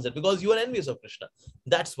had to compensate because you are envious of Krishna.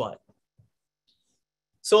 That's why.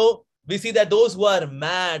 So we see that those who are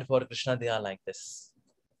mad for Krishna, they are like this.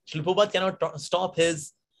 Srila Prabhupada cannot stop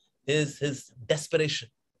his desperation,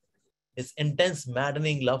 his intense,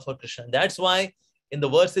 maddening love for Krishna. That's why in the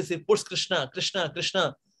verses he puts Krishna, Krishna,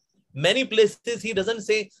 Krishna. Many places he doesn't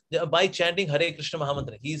say by chanting Hare Krishna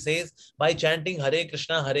Mahamantra. He says by chanting Hare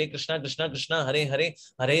Krishna, Krishna Krishna, Hare Hare,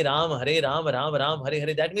 Hare Ram, Ram Ram, Hare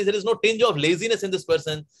Hare. That means there is no tinge of laziness in this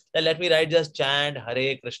person. That let me write just chant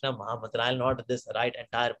Hare Krishna Mahamantra. I'll not write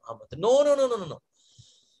entire Mahamantra. No.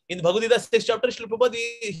 In Bhagavad Gita 6th chapter, Srila Prabhupada,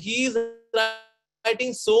 he is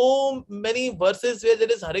writing so many verses where there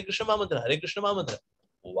is Hare Krishna Mahamantra, Hare Krishna Mahamantra.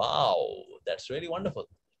 Wow, that's really wonderful.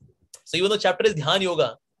 So even though chapter is Dhyan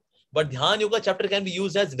Yoga, but Dhyan Yoga chapter can be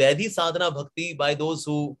used as Vaidhi Sadhana Bhakti by those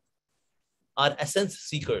who are essence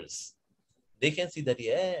seekers. They can see that,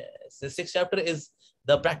 yes, the 6th chapter is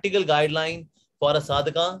the practical guideline for a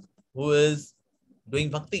sadhaka who is doing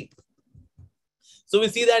bhakti. So we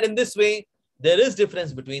see that in this way, there is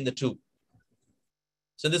difference between the two.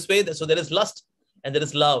 So this way, so there is lust and there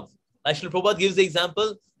is love. Actually, Prabhupada gives the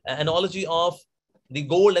example, analogy of the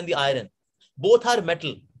gold and the iron. Both are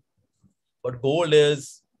metal, but gold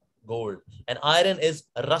is gold and iron is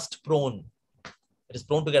rust prone. It is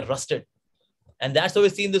prone to get rusted. And that's how we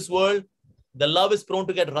see in this world, the love is prone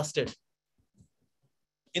to get rusted.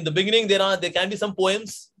 In the beginning, there can be some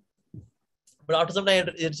poems, but after some time,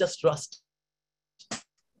 it's just rust.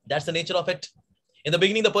 That's the nature of it. In the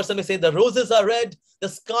beginning, the person may say, the roses are red, the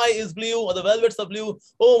sky is blue, or the velvets are blue.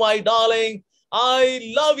 Oh, my darling,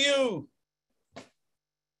 I love you.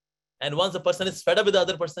 And once the person is fed up with the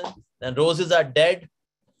other person, then roses are dead.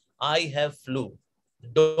 I have flu.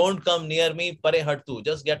 Don't come near me. Pare hattu.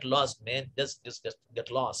 Just get lost, man. Just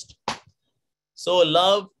get lost. So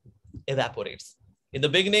love evaporates. In the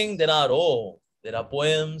beginning, there are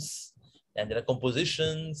poems and there are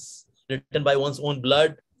compositions written by one's own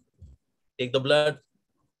blood. Take the blood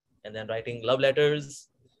and then writing love letters.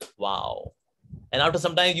 Wow. And after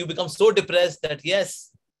some time, you become so depressed that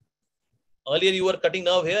yes, earlier you were cutting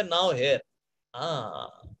nerve here, now here.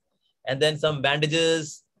 And then some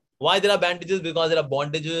bandages. Why there are bandages? Because there are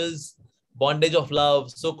bondages, bondage of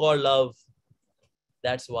love, so-called love.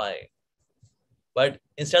 That's why. But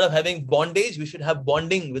instead of having bondage, we should have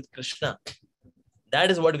bonding with Krishna.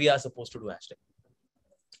 That is what we are supposed to do actually.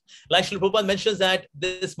 Like Srila Prabhupada mentions that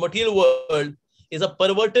this material world is a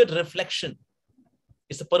perverted reflection.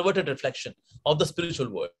 It's a perverted reflection of the spiritual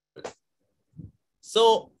world.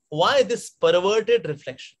 So why this perverted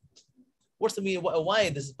reflection? What's the meaning? Why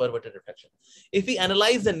this is perverted reflection? If we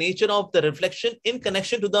analyze the nature of the reflection in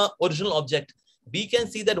connection to the original object, we can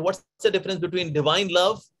see that what's the difference between divine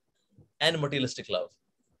love and materialistic love.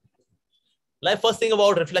 Like first thing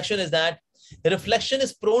about reflection is that the reflection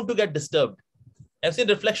is prone to get disturbed. I've seen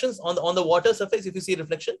reflections on the water surface. If you see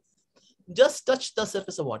reflection, just touch the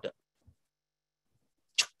surface of water.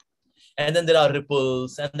 And then there are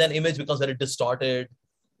ripples and then image becomes very distorted.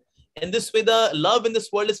 In this way, the love in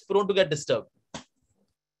this world is prone to get disturbed.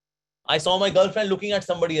 I saw my girlfriend looking at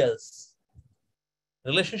somebody else.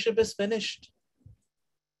 Relationship is finished.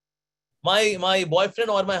 My boyfriend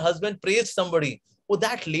or my husband praised somebody. Oh,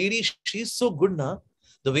 that lady, she's so good, na?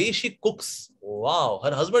 The way she cooks. Wow,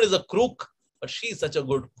 her husband is a crook, but she's such a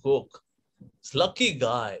good cook. It's lucky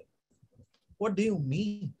guy. What do you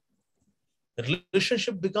mean? The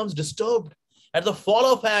relationship becomes disturbed. At the fall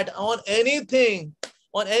of hat on anything,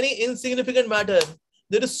 on any insignificant matter,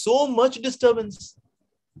 there is so much disturbance.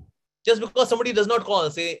 Just because somebody does not call,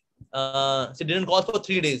 say didn't call for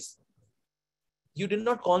 3 days. You did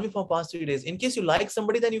not call me for past 3 days. In case you like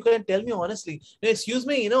somebody, then you can tell me honestly. No, excuse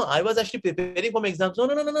me, I was actually preparing for my exams.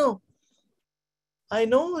 No. I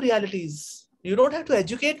know realities. You don't have to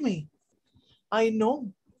educate me. I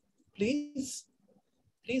know. Please,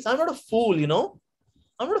 I'm not a fool,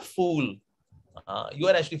 I'm not a fool. You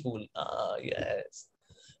are actually a fool. Yes.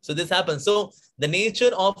 So this happens. So the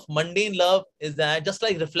nature of mundane love is that just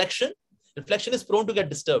like reflection is prone to get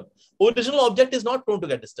disturbed. Original object is not prone to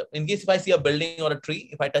get disturbed. In case if I see a building or a tree,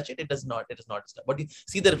 if I touch it, it is not disturbed. But you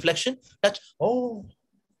see the reflection, touch, prone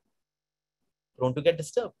to get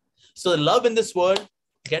disturbed. So the love in this world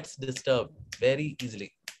gets disturbed very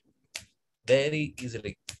easily. Very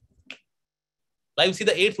easily. Like we see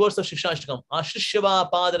the 8th verse of Shikshashtakam. Ashishyava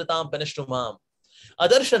padaratam penishtumam.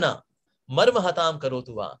 Adarshana marmahatam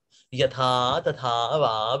karotuva. Yatha tatha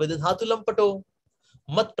va vidhatu lampato.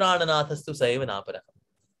 Mat prananathastu saiva napara.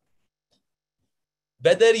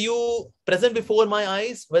 Whether you present before my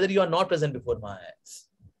eyes, whether you are not present before my eyes,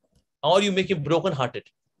 or you make me broken-hearted.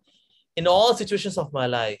 In all situations of my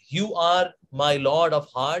life, you are my Lord of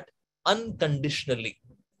heart unconditionally.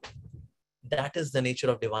 That is the nature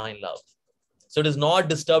of divine love. So it is not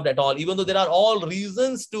disturbed at all. Even though there are all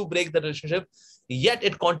reasons to break the relationship, yet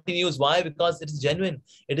it continues. Why? Because it is genuine.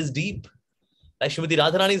 It is deep. Like Srimati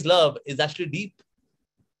Radharani's love is actually deep.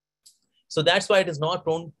 So that's why it is not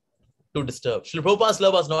prone to disturb. Srila Prabhupada's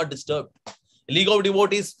love was not disturbed. League of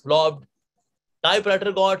Devotees flopped.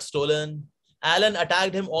 Typewriter got stolen. Alan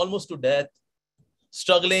attacked him almost to death.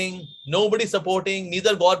 Struggling, nobody supporting,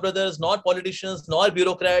 neither godbrothers, nor politicians, nor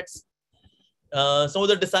bureaucrats. Some of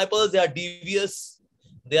the disciples, they are devious.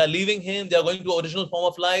 They are leaving him. They are going to original form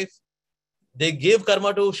of life. They gave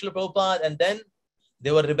karma to Srila Prabhupada and then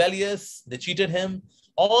they were rebellious. They cheated him.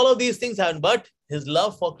 All of these things happened, but his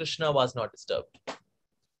love for Krishna was not disturbed.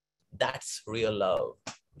 That's real love.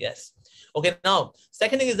 Yes. Okay, now,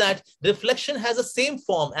 second thing is that reflection has the same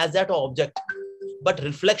form as that of object, but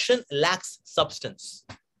reflection lacks substance.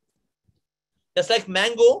 Just like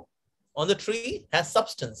mango on the tree has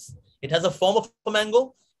substance. It has a form of a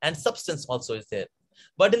mango and substance also is there.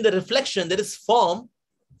 But in the reflection, there is form,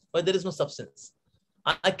 but there is no substance.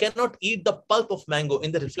 I cannot eat the pulp of mango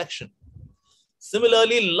in the reflection.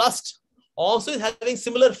 Similarly, lust also is having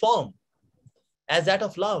similar form as that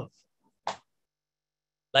of love.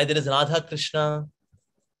 Like there is Radha Krishna,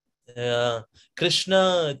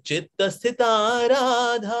 Krishna Chitta Sthita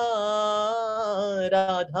Radha,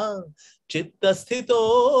 Radha Chitta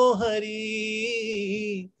Sthito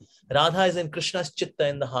Hari. Radha is in Krishna's Chitta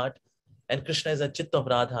in the heart, and Krishna is a Chitta of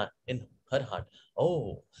Radha in her heart.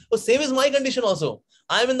 Oh, same is my condition also.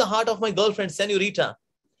 I am in the heart of my girlfriend, Senorita.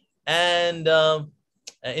 And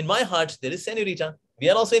in my heart, there is Senorita. We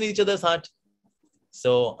are also in each other's heart.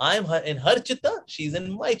 So I am in her chitta, she's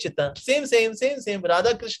in my chitta. Same.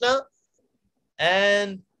 Radha Krishna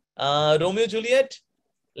and Romeo Juliet,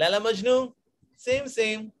 Lala Majnu,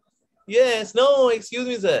 same. Yes, no, excuse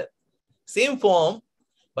me, sir. Same form,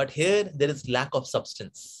 but here there is lack of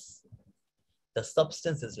substance. The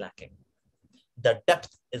substance is lacking. The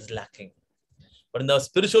depth is lacking. But in the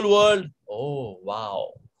spiritual world, oh,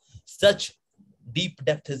 wow. Such deep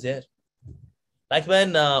depth is there. Like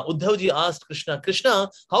when Uddhavji asked Krishna, Krishna,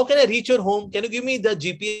 how can I reach your home? Can you give me the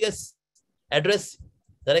GPS address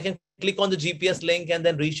that I can click on the GPS link and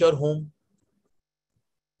then reach your home?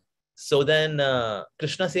 So then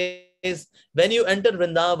Krishna says, when you enter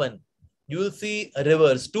Vrindavan, you will see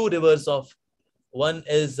rivers, two rivers of, one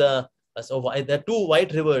is, there are two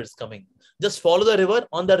white rivers coming. Just follow the river.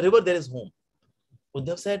 On the river, there is home.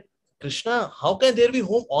 Uddhav said, Krishna, how can there be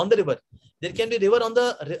home on the river? There can be river on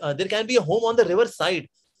the. There can be a home on the river side,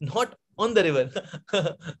 not on the river.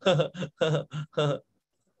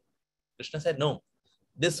 Krishna said, no.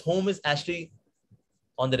 This home is actually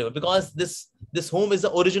on the river because this home is the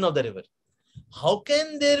origin of the river. How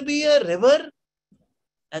can there be a river?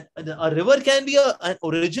 And a river can be an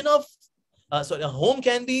origin of. A home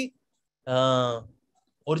can be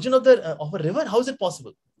origin of a river. How is it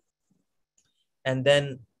possible? And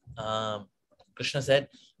then Krishna said,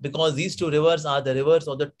 because these two rivers are the rivers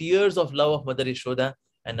of the tears of love of Mother Yashoda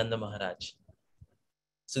and Nanda Maharaj.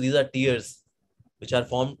 So these are tears which are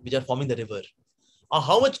forming the river.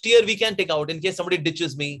 How much tear we can take out in case somebody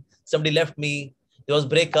ditches me, somebody left me, there was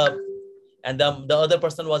breakup, and the other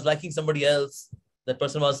person was liking somebody else. That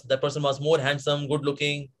person was more handsome, good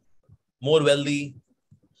looking, more wealthy.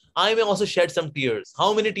 I may also shed some tears.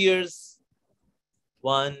 How many tears?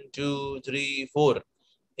 1, 2, 3, 4.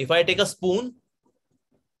 If I take a spoon,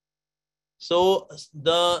 so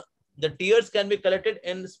the tears can be collected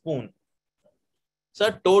in a spoon. So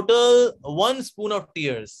total 1 spoon of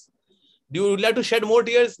tears. Do you like to shed more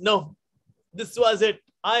tears? No. This was it.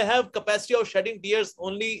 I have capacity of shedding tears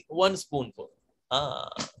only 1 spoonful.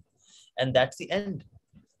 And that's the end.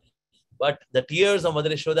 But the tears of Mother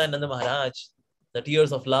Yashoda and Nanda Maharaj, the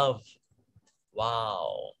tears of love,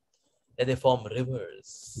 wow, they form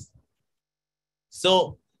rivers.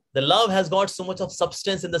 So the love has got so much of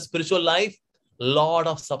substance in the spiritual life, lot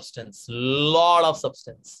of substance.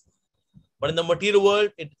 But in the material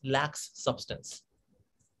world, it lacks substance.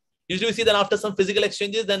 Usually we see that after some physical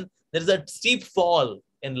exchanges, then there is a steep fall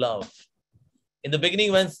in love. In the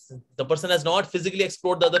beginning, when the person has not physically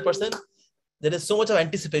explored the other person, there is so much of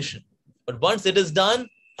anticipation. But once it is done,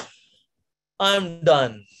 I'm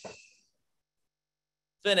done.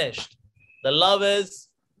 Finished. The love is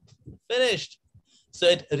finished. So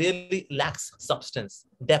it really lacks substance,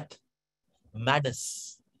 depth,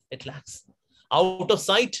 madness. It lacks. Out of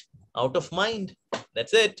sight, out of mind.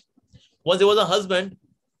 That's it. Once there was a husband,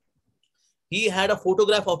 he had a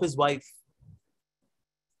photograph of his wife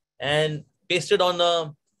and pasted on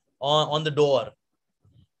the door.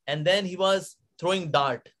 And then he was throwing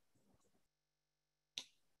dart.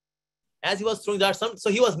 As he was throwing dart, so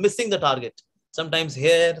he was missing the target. Sometimes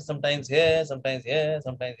here, sometimes here, sometimes here,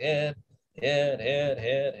 sometimes here,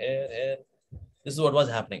 here. This is what was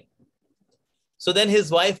happening. So then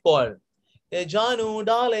his wife called. Hey, Janu,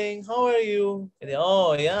 darling, how are you? Said,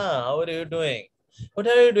 oh, yeah, how are you doing? What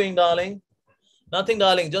are you doing, darling? Nothing,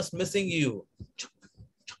 darling, just missing you.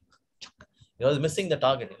 He was missing the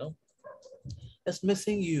target, Just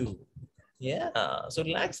missing you. Yeah, so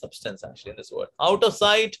lack substance actually in this word. Out of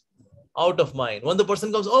sight, out of mind. When the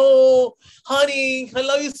person comes, oh, honey, I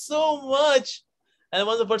love you so much. And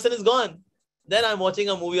once the person is gone, then I'm watching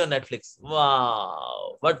a movie on Netflix.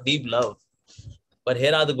 Wow, what deep love. But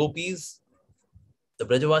here are the gopis, the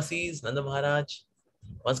Brajavasis, Nanda Maharaj.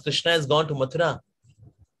 Once Krishna has gone to Mathura,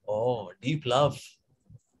 oh, deep love.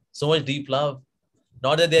 So much deep love.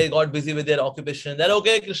 Not that they got busy with their occupation. They're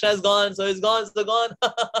okay, Krishna is gone, so he's gone, so gone.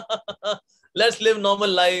 Let's live normal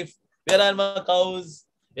life. Where are my cows?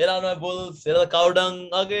 Where are my bulls? Where are the cow dung?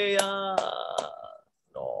 Okay, yeah.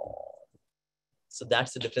 No. So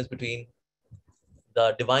that's the difference between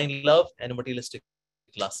the divine love and materialistic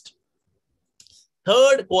lust.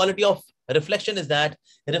 Third quality of reflection is that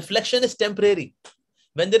reflection is temporary.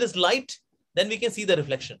 When there is light, then we can see the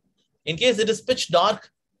reflection. In case it is pitch dark,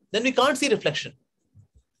 then we can't see reflection.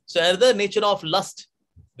 So another nature of lust,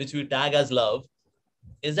 which we tag as love,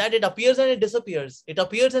 is that it appears and it disappears. It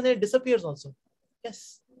appears and it disappears also.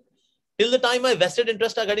 Yes. Till the time my vested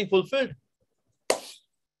interests are getting fulfilled,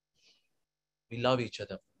 we love each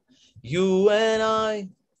other. You and I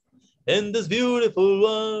in this beautiful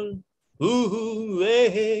world. Ooh,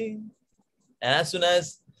 hey. And as soon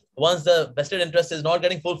as once the vested interest is not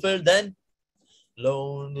getting fulfilled, then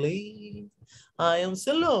lonely. I am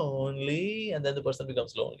so lonely. And then the person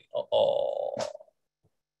becomes lonely. Oh.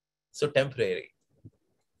 So temporary.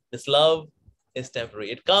 This love is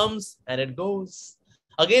temporary. It comes and it goes.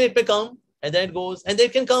 Again, it may come and then it goes. And then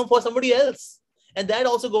it can come for somebody else. And that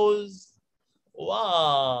also goes.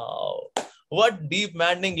 Wow. What deep,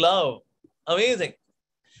 maddening love. Amazing.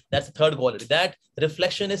 That's the third quality. That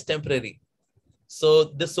reflection is temporary. So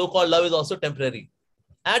this so-called love is also temporary.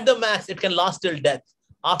 At the max, it can last till death.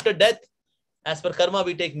 After death, as per karma,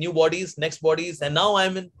 we take new bodies, next bodies, and now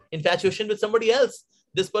I'm in infatuation with somebody else.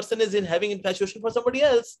 This person is in having infatuation for somebody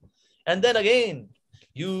else. And then again,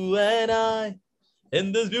 you and I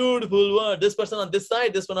in this beautiful world. This person on this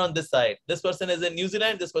side, this one on this side. This person is in New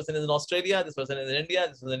Zealand, this person is in Australia, this person is in India,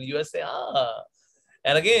 this person is in USA.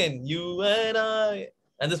 And again, you and I.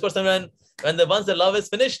 And this person, once the love is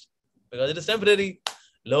finished, because it is temporary,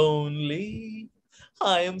 lonely.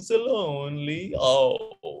 I am so lonely.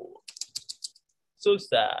 Oh, so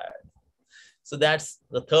sad. So that's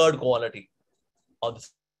the third quality of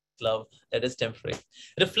this love, that is temporary.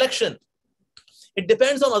 Reflection. It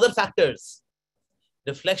depends on other factors.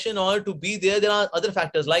 Reflection, in order to be there are other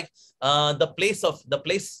factors like the place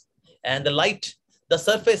and the light, the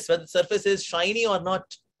surface, whether the surface is shiny or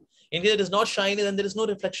not. If it is not shiny, then there is no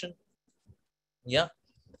reflection. Yeah.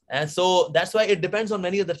 And so that's why it depends on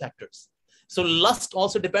many other factors. So lust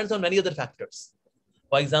also depends on many other factors.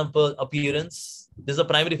 For example, appearance. This is a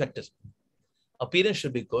primary factor. Appearance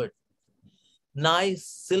should be good. Nice,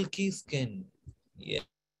 silky skin.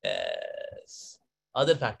 Yes.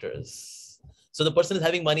 Other factors. So the person is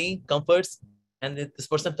having money, comforts, and this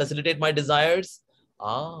person facilitate my desires.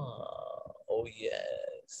 Oh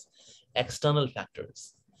yes. External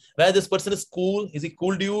factors. Whether this person is cool, is he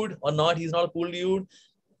cool dude or not? He's not a cool dude.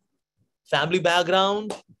 Family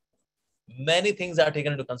background. Many things are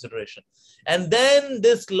taken into consideration. And then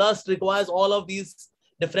this lust requires all of these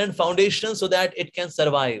different foundations so that it can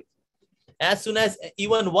survive. As soon as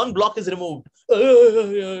even one block is removed,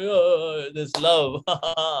 this love,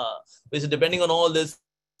 which is depending on all these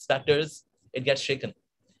factors, it gets shaken.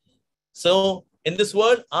 So in this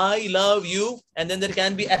world, I love you, and then there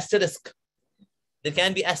can be asterisk. There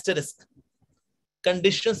can be asterisk.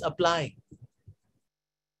 Conditions apply.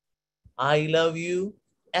 I love you,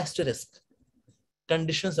 asterisk.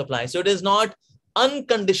 Conditions apply. So it is not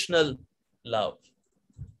unconditional love.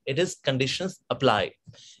 It is conditions apply.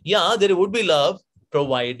 Yeah, there would be love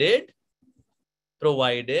provided. So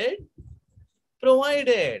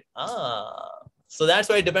that's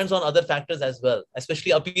why it depends on other factors as well.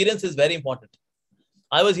 Especially appearance is very important.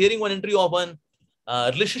 I was hearing one interview of one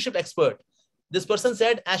relationship expert. This person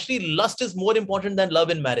said, actually, lust is more important than love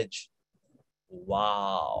in marriage.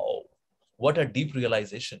 Wow. What a deep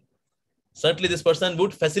realization. Certainly this person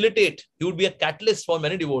would facilitate, he would be a catalyst for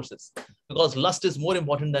many divorces, because lust is more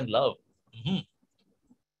important than love.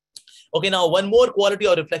 Okay, now one more quality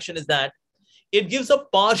of reflection is that it gives a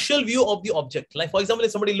partial view of the object. Like for example,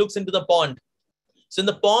 if somebody looks into the pond, so in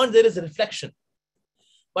the pond there is reflection,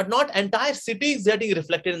 but not entire city is getting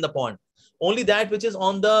reflected in the pond. Only that which is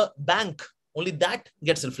on the bank, only that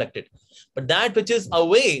gets reflected. But that which is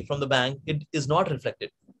away from the bank, it is not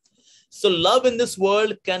reflected. So love in this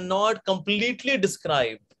world cannot completely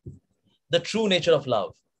describe the true nature of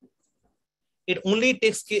love. It only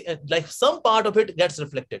takes, like some part of it gets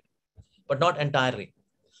reflected, but not entirely.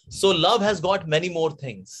 So love has got many more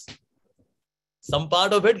things. Some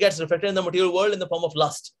part of it gets reflected in the material world in the form of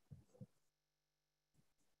lust.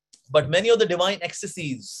 But many of the divine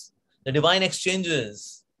ecstasies, the divine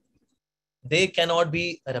exchanges, they cannot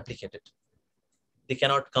be replicated. They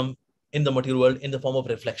cannot come in the material world in the form of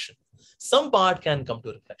reflection. Some part can come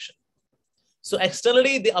to reflection. So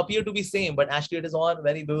externally, they appear to be same, but actually it is all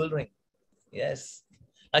very bewildering. Yes.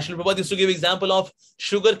 Actually, Prabhupada used to give example of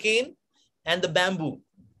sugar cane and the bamboo.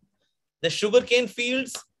 The sugar cane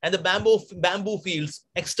fields and the bamboo fields,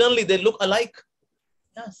 externally, they look alike.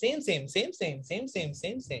 Yeah, same.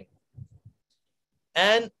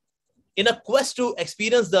 And in a quest to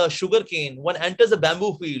experience the sugar cane, one enters a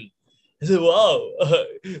bamboo field. He says, wow,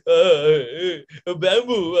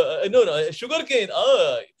 bamboo, no, sugar cane.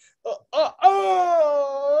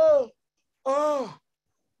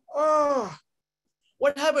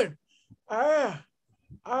 What happened?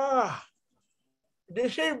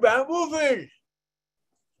 This is bamboo field.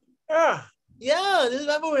 Yeah, this is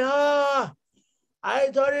bamboo field.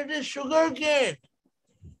 I thought it is sugar cane.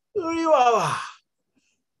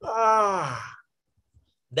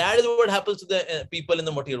 That is what happens to the people in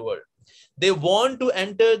the material world. They want to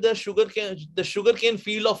enter the sugarcane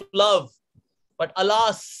field of love, but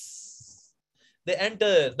alas, they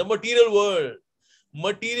enter the material world.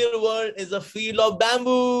 Material world is a field of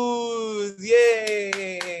bamboos.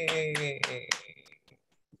 Yay!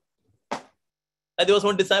 And there was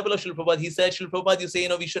one disciple of Srila Prabhupada. He said, Srila Prabhupada, you say,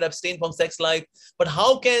 we should abstain from sex life, but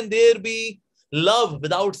how can there be love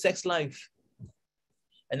without sex life?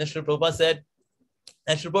 And then Srila Prabhupada said,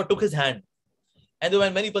 and Srila Prabhupada took his hand. And there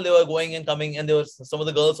were many people, they were going and coming, and there were some of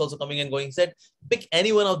the girls also coming and going. He said, pick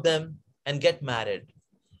any one of them and get married.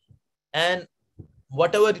 And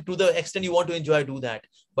whatever, to the extent you want to enjoy, do that.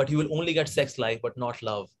 But you will only get sex life, but not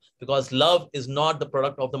love. Because love is not the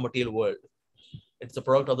product of the material world. It's the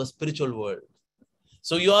product of the spiritual world.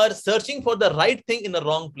 So you are searching for the right thing in the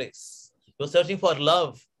wrong place. You're searching for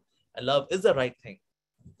love, and love is the right thing.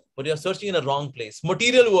 But you're searching in the wrong place.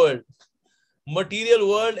 Material world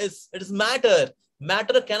is matter.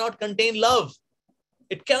 Matter cannot contain love.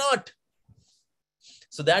 It cannot.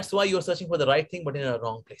 So that's why you're searching for the right thing, but in a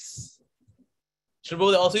wrong place. Srila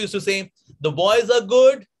Prabhupada also used to say, the boys are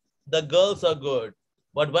good, the girls are good.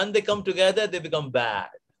 But when they come together, they become bad.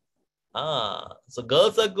 So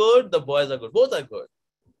girls are good, the boys are good. Both are good.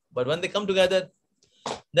 But when they come together,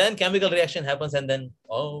 then chemical reaction happens, and then,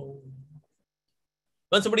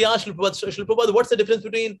 When somebody asked Srila Prabhupada, what's the difference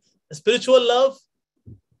between spiritual love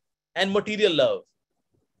and material love?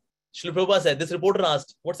 Srila Prabhupada said, this reporter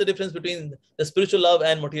asked, what's the difference between the spiritual love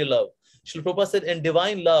and material love? Srila Prabhupada said, in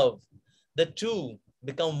divine love, the two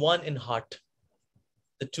become one in heart.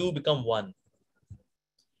 The two become one.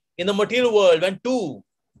 In the material world, when two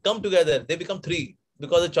come together, they become three,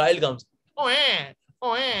 because the child comes.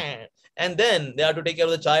 And then they have to take care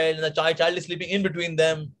of the child, and the child is sleeping in between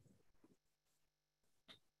them.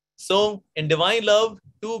 So in divine love,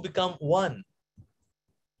 two become one.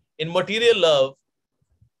 In material love,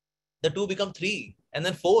 the two become three, and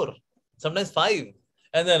then four, sometimes five,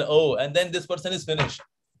 and then this person is finished.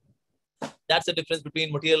 That's the difference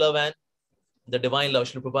between material love and the divine love.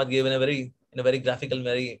 Srila Prabhupada gave in a very graphical,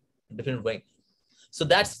 very different way. So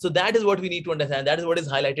that is what we need to understand. That is what is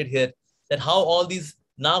highlighted here. That how all these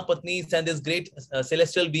Nagpatnis and these great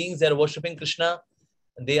celestial beings, they are worshipping Krishna.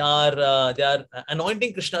 They are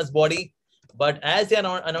anointing Krishna's body. But as they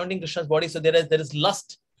are anointing Krishna's body, so there is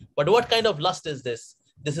lust. But what kind of lust is this?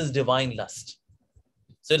 This is divine lust.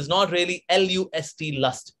 So it is not really L-U-S-T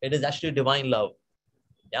lust. It is actually divine love.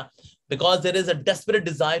 Yeah, because there is a desperate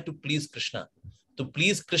desire to please Krishna, to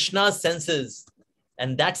please Krishna's senses.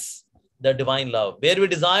 And that's the divine love. Where we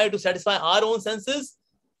desire to satisfy our own senses,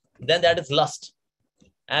 then that is lust.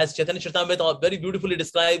 As Chaitanya Charitamrita very beautifully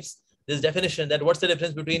describes this definition, that what's the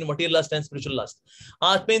difference between material lust and spiritual lust.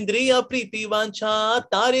 Atmendriya priti vancha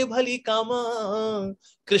tare bhali kama,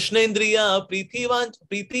 Krishna indriya priti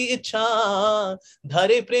ichha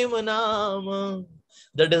dhare prema nama,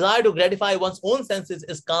 The desire to gratify one's own senses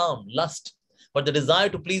is calm, lust. But the desire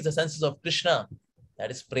to please the senses of Krishna,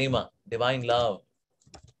 that is prema, divine love.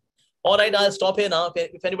 All right, I'll stop here now.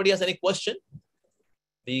 If anybody has any question,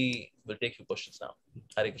 we will take your questions now.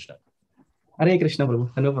 Hare Krishna. Hare Krishna,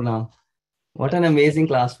 Prabhu. Hello, Pranam. What an amazing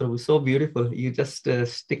class, Prabhu. So beautiful. You just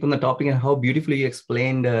stick on the topic and how beautifully you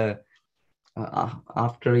explained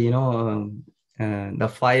after, the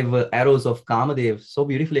 5 arrows of Kamadev. So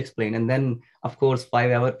beautifully explained. And then, of course,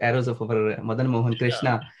 5 arrows of our Madan Mohan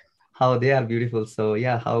Krishna, how they are beautiful. So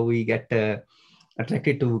yeah, how we get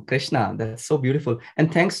attracted to Krishna. That's so beautiful.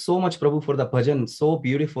 And thanks so much, Prabhu, for the bhajan. So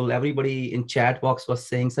beautiful. Everybody in chat box was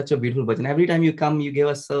saying such a beautiful bhajan. Every time you come, you give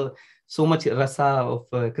us so much rasa of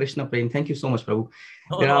Krishna prem. Thank you so much, Prabhu.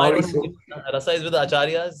 I don't have rasa is with the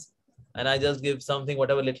acharyas, and I just give something,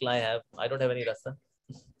 whatever little I have. I don't have any rasa.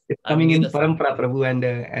 It's coming in parampara, Prabhu,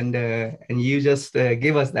 and you just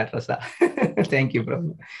give us that rasa. Thank you,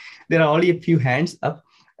 Prabhu. There are only a few hands up.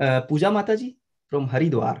 Pooja Mataji from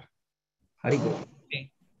Haridwar. Haridwar.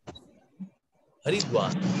 Okay.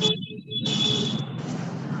 Haridwar.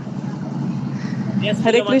 Yes,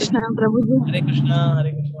 Hare Krishna, Prabhuji. Hare Krishna,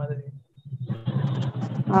 Hare Krishna, Mataji.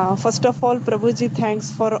 First of all, Prabhuji,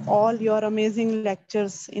 thanks for all your amazing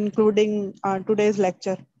lectures, including today's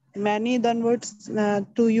lecture. Many downwards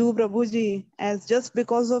to you, Prabhuji, as just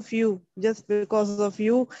because of you,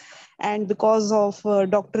 and because of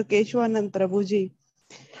Dr. Keshwanand Prabhuji,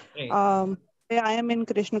 I am in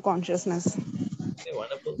Krishna consciousness. Okay,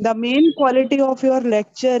 wonderful. The main quality of your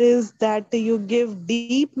lecture is that you give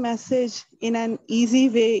deep message in an easy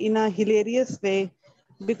way, in a hilarious way.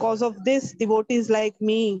 Because of this, devotees like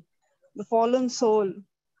me, the fallen soul,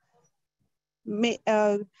 may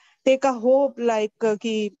take a hope like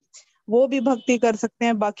कि वो भी भक्ति कर सकते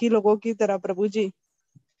हैं बाकी लोगों की तरह, प्रभु जी.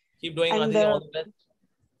 Keep doing all the best.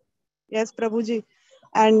 Yes, Prabhu ji.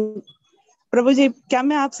 And प्रभु जी, क्या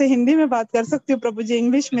मैं आपसे हिंदी में बात कर सकती हूँ, प्रभु जी?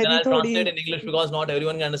 इंग्लिश मेरी I'll थोड़ी. translate in English because not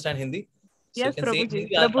everyone can understand Hindi. So Yes, you can say Prabhu in ji.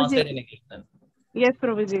 Hindi, I'll translate in English then. Yes,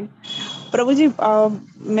 प्रभु जी. प्रभु जी,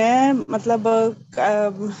 मैं मतलब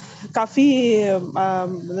काफी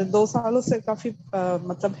 2 सालों से काफी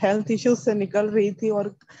मतलब हेल्थ इश्यूज से निकल रही थी और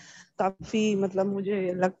काफी मतलब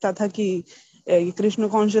मुझे लगता था कि कृष्ण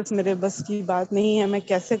कॉन्शियस मेरे बस की बात नहीं है, मैं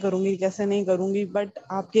कैसे करूंगी कैसे नहीं करूंगी. बट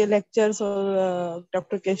आपके लेक्चर्स और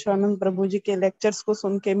डॉक्टर केशवानंद प्रभु जी के लेक्चर्स को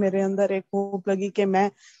सुन के मेरे अंदर एक होप लगी कि मैं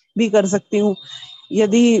भी कर सकती हूँ.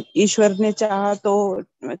 यदि ईश्वर ने चाहा तो,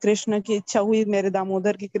 कृष्ण की इच्छा हुई, मेरे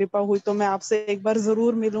दामोदर की कृपा हुई तो मैं आपसे एक बार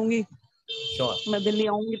जरूर मिलूंगी. Sure. मैं दिल्ली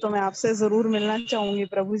आऊंगी तो मैं आपसे जरूर मिलना चाहूंगी,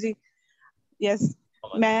 प्रभु जी. यस,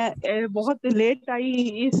 मैं बहुत लेट आई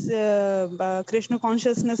इस कृष्ण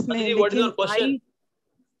कॉन्शियसनेस में, What is your लेकिन question?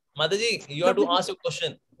 Mataji, you have to ask your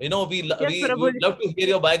question. We would love to hear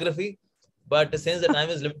your biography, but since the time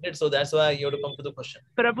is limited, so that's why you have to come to the question.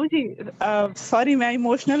 Prabhu ji, sorry, मैं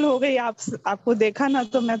emotional हो गई. आपको देखा ना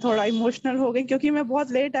तो मैं थोड़ा emotional हो गई क्योंकि मैं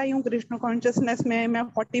बहुत लेट आई हूँ कृष्ण कॉन्शियसनेस में. मैं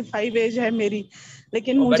 45 एज है मेरी,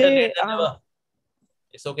 लेकिन मुझे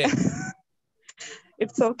It's okay.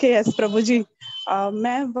 It's okay. Yes प्रभु जी,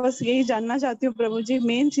 मैं बस यही जानना चाहती हूँ प्रभु जी.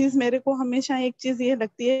 मेन चीज मेरे को हमेशा एक चीज ये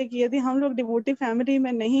लगती है कि यदि हम लोग डिवोटी फैमिली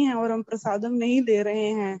में नहीं है और हम प्रसादम नहीं ले रहे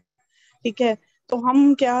हैं, ठीक है, तो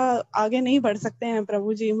हम क्या आगे नहीं बढ़ सकते हैं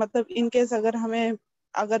प्रभु जी? मतलब इनकेस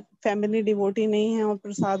अगर फैमिली डिवोटी नहीं है और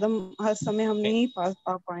प्रसादम हर समय हम नहीं पा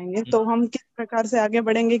पाएंगे तो हम किस प्रकार से आगे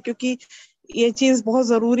बढ़ेंगे? क्योंकि ये चीज बहुत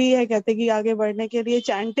जरूरी है, कहते कि आगे बढ़ने के लिए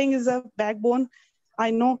chanting is a backbone,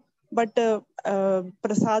 I know, but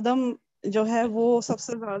प्रसादम जो है वो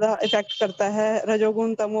सबसे ज्यादा इफेक्ट करता है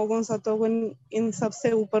रजोगुण, तमोगुण, सतोगुण, इन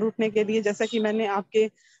सबसे ऊपर उठने के लिए, जैसा कि मैंने आपके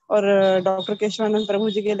और डॉक्टर केशवानंद प्रभु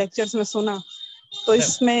जी के लेक्चर्स में सुना. तो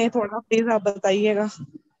इसमें थोड़ा प्लीज आप बताइएगा.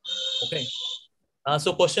 Okay.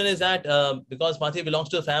 So question is that because Mati belongs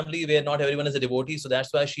to a family where not everyone is a devotee, so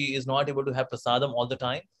that's why she is not able to have prasadam all the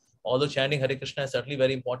time. Although chanting Hare Krishna is certainly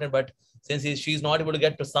very important, but since she's not able to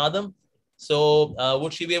get prasadam, so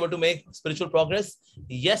would she be able to make spiritual progress?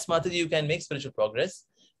 Yes, Mataji, you can make spiritual progress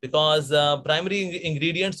because primary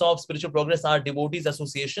ingredients of spiritual progress are devotees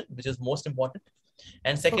association, which is most important.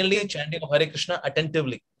 And secondly, chanting of Hare Krishna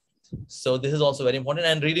attentively. So this is also very important,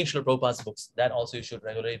 and reading Srila Prabhupada's books, that also you should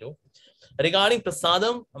regularly do. Regarding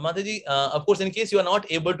prasadam, Mataji, of course, in case you are not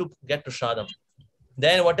able to get prasadam,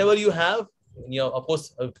 then whatever you have, of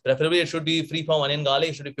course, preferably it should be free from onion garlic,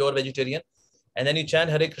 it should be pure vegetarian, and then you chant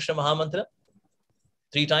Hare Krishna Mahamantra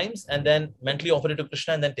 3 times, and then mentally offer it to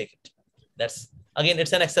Krishna, and then take it. That's, again,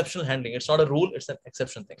 it's an exceptional handling. It's not a rule, it's an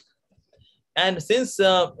exception thing. And since,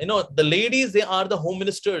 the ladies, they are the home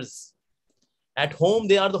ministers. At home,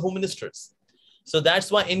 they are the home ministers. So that's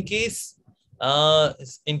why in case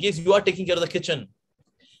in case you are taking care of the kitchen,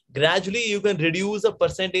 gradually you can reduce the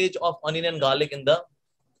percentage of onion and garlic in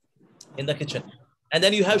the kitchen, and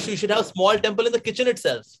then you should have small temple in the kitchen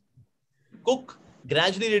itself. Cook,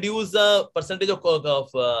 gradually reduce the percentage of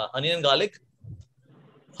onion and garlic,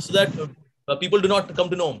 so that people do not come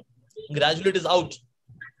to know. Gradually it is out.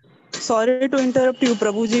 Sorry to interrupt you,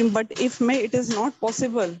 Prabhuji, but if it is not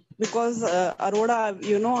possible, because Aroda,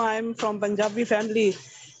 I am from Punjabi family.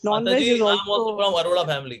 Non-veg is also... I'm also from Aroda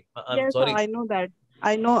family. I'm sorry. I know that.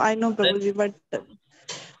 I know, Prabhuji, but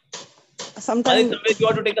sometimes you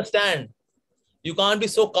have to take a stand. You can't be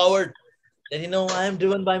so coward that, I am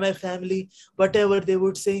driven by my family. Whatever they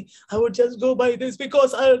would say, I would just go by this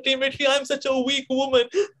because ultimately I'm such a weak woman.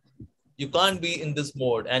 You can't be in this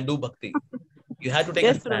mode and do bhakti. You have to take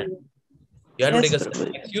a stand. You have to take a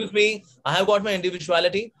stand. Excuse me, I have got my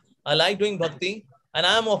individuality. I like doing bhakti and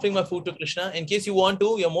I am offering my food to Krishna. In case you want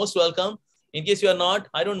to, you're most welcome. In case you are not,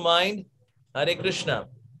 I don't mind. Hare Krishna.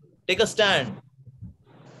 Take a stand.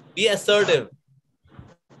 Be assertive.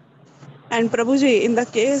 And Prabhuji, in the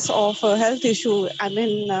case of a health issue, I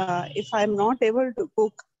mean, if I'm not able to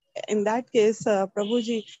cook, in that case,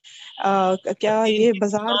 Prabhuji, kya ye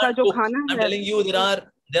bazaar ka jo khana hai? I'm telling you,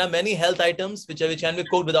 there are many health items which can be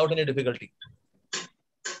cooked without any difficulty.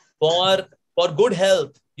 For good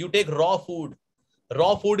health, you take raw food.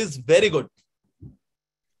 Raw food is very good.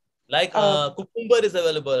 Like cucumber is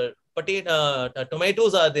available,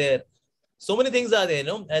 tomatoes are there. So many things are there,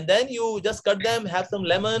 and then you just cut them, have some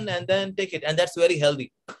lemon, and then take it. And that's very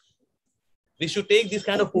healthy. We should take this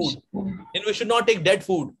kind of food. And we should not take dead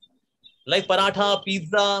food. Like paratha,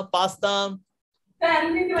 pizza, pasta.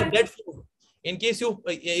 Dead food. In case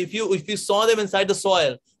if you saw them inside the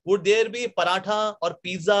soil, would there be paratha or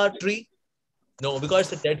pizza tree? No,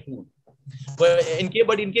 because it's a dead food. But in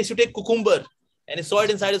case you take cucumber and you saw it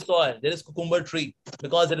inside the soil, there is cucumber tree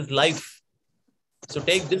because there is life. So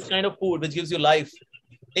take this kind of food which gives you life.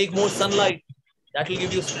 Take more sunlight. That will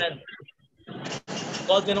give you strength.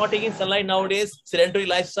 Because we're not taking sunlight nowadays, sedentary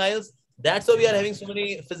lifestyles. That's why we are having so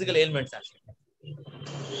many physical ailments actually.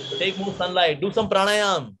 So take more sunlight. Do some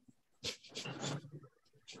pranayam.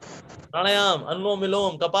 Pranayam, Anulom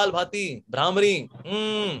Vilom, Kapal Bhati, Brahmari.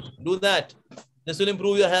 Do that. This will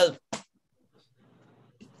improve your health.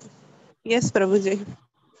 Yes, Prabhuji.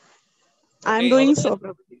 I'm doing so,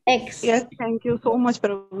 Prabhuji. Yes, thank you so much,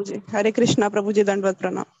 Prabhuji. Hare Krishna, Prabhuji, Dandvat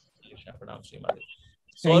Pranam.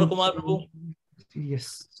 Saurabh Kumar Prabhu.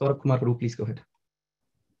 Yes, Saurabh Kumar Prabhu, please go ahead.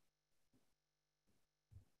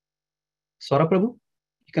 Saurabh Prabhu,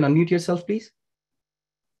 you can unmute yourself, please.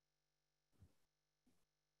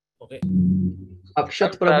 Okay.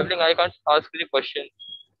 Akshat Prabhu. Traveling, I can't ask the question.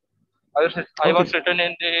 I was written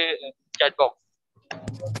in the chat box.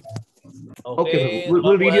 Okay,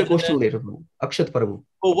 we'll read your question later. Akshat Prabhu.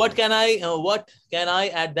 So what can I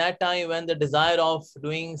at that time when the desire of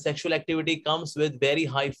doing sexual activity comes with very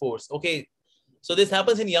high force? Okay, so this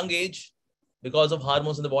happens in young age because of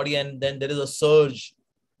hormones in the body, and then there is a surge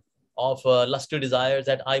of lusty desires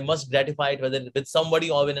that I must gratify it, whether with somebody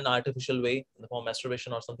or in an artificial way, in the form of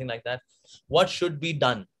masturbation or something like that. What should be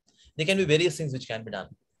done? There can be various things which can be done.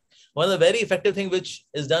 One of the very effective things which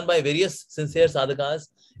is done by various sincere sadhakas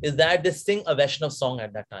is that they sing a Vaishnav song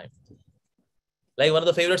at that time. Like one of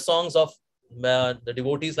the favorite songs of the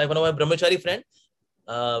devotees, like one of my brahmachari friend,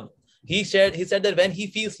 he said that when he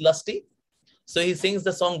feels lusty, so he sings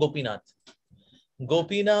the song Gopinath.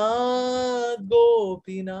 Gopinath,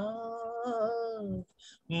 Gopinath,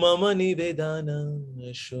 Mama Nivedana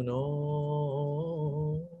Shuno,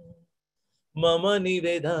 Mama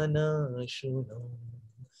Nivedana Shuno.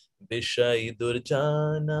 Vishai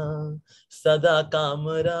Durjana Sada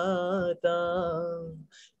Kamarata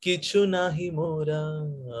Kichu Nahi Mora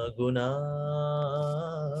Guna.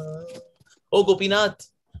 Oh Gopinath,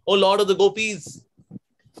 oh Lord of the Gopis,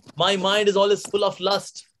 my mind is always full of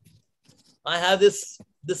lust. I have this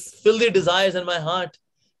filthy desires in my heart.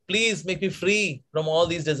 Please make me free from all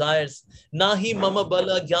these desires. Nahi mama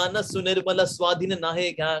bala jnana sunirbala swadhina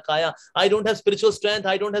nahe kaya. I don't have spiritual strength.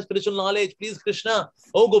 I don't have spiritual knowledge. Please, Krishna.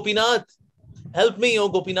 Oh, Gopinath, help me, oh,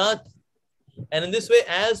 Gopinath. And in this way,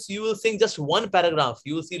 as you will sing just one paragraph,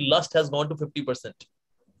 you will see lust has gone to 50%.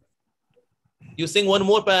 You sing one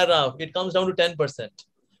more paragraph, it comes down to 10%.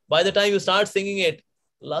 By the time you start singing it,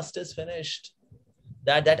 lust is finished.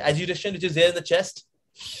 That agitation which is there in the chest,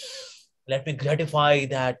 let me gratify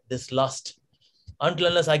this lust. Until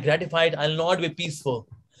unless I gratify it, I'll not be peaceful.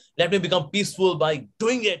 Let me become peaceful by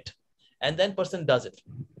doing it. And then person does it.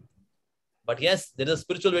 But yes, there is a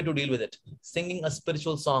spiritual way to deal with it. Singing a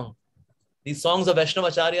spiritual song. These songs of Vaishnava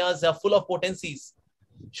Acharyas, they are full of potencies.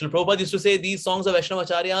 Srila Prabhupada used to say these songs of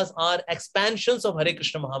Vaishnavacharyas are expansions of Hare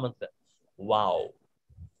Krishna Mahamantra. Wow.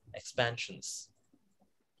 Expansions.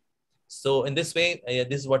 So in this way,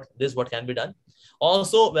 this is what can be done.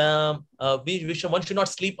 Also, one should not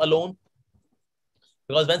sleep alone,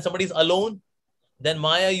 because when somebody is alone, then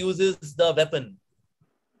Maya uses the weapon.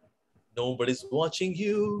 Nobody's watching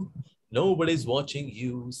you. Nobody's watching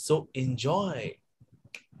you. So enjoy.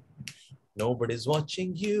 Nobody's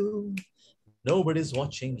watching you. Nobody's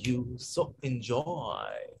watching you. So enjoy.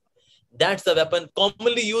 That's the weapon,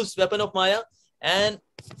 commonly used weapon of Maya, and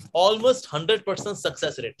almost 100%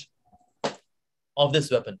 success rate of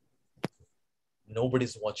this weapon.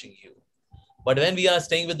 Nobody's watching you. But when we are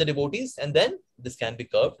staying with the devotees, and then this can be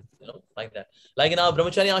curbed, like that. Like in our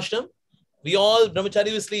brahmachari ashram, we all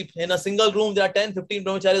brahmachari will sleep in a single room. There are 10, 15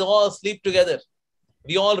 brahmacharis all sleep together.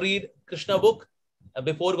 We all read Krishna book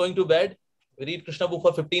before going to bed. We read Krishna book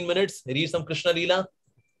for 15 minutes. We read some Krishna Lila,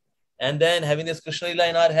 and then having this Krishna Lila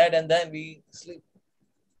in our head, and then we sleep.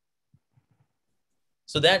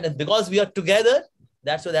 So that because we are together,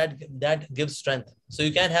 that's why that gives strength. So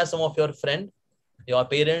you can have some of your friend, your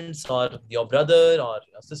parents, or your brother or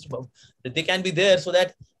your sister, they can be there, so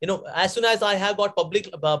that as soon as I have got public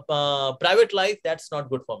private life, that's not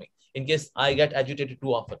good for me, in case I get agitated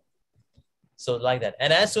too often. So like that.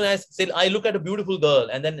 And as soon as, say, I look at a beautiful girl,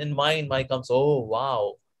 and then in mind comes, oh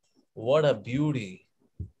wow, what a beauty,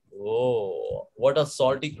 oh what a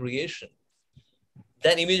salty creation,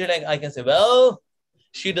 then immediately I can say, well,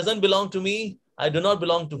 she doesn't belong to me, I do not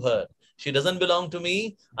belong to her. She doesn't belong to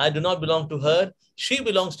me, I do not belong to her. She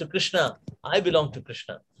belongs to Krishna, I belong to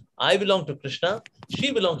Krishna. I belong to Krishna,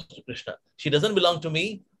 she belongs to Krishna. She doesn't belong to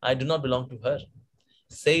me, I do not belong to her.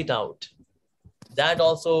 Say it out. That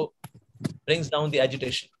also brings down the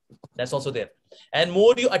agitation. That's also there. And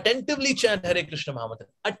more you attentively chant Hare Krishna Mahamantra,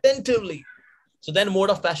 attentively, so then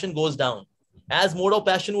mode of passion goes down. As mode of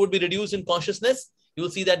passion would be reduced in consciousness, you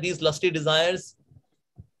will see that these lusty desires,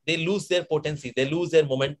 they lose their potency, they lose their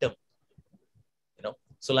momentum.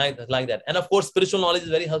 So like that. And of course, spiritual knowledge is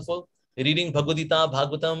very helpful. Reading Bhagavad Gita,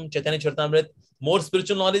 Bhagavatam, Chaitanya Charitamrita, more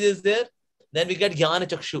spiritual knowledge is there, then we get Jnana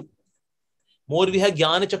Chakshu. More we have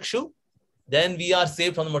Jnana Chakshu, then we are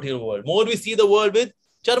saved from the material world. More we see the world with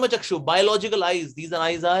Charma Chakshu, biological eyes. These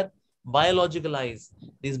eyes are biological eyes.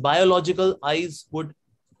 These biological eyes would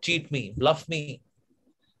cheat me, bluff me.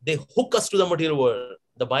 They hook us to the material world,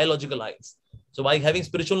 the biological eyes. So by having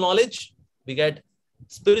spiritual knowledge, we get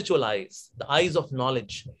spiritual eyes, the eyes of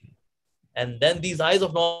knowledge. And then these eyes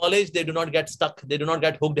of knowledge, they do not get stuck. They do not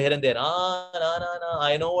get hooked here and there.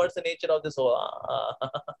 I know what's the nature of this.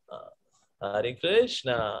 Hare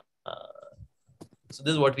Krishna. So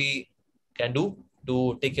this is what we can do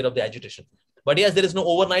to take care of the agitation. But yes, there is no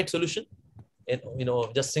overnight solution.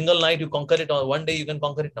 Just single night you conquer it, or one day you can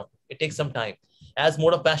conquer it. No, it takes some time. As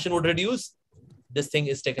mode of passion would reduce, this thing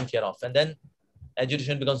is taken care of. And then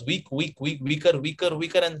agitation becomes weaker,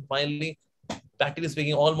 and finally, practically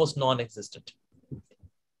speaking, almost non-existent.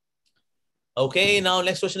 Okay, now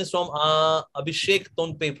next question is from Abhishek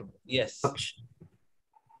Tonpe. Yes.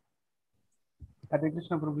 Hare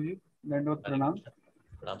Krishna Prabhuji, Dandavot Pranam.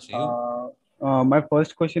 Pranam to you. My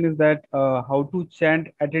first question is that how to chant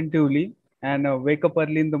attentively and wake up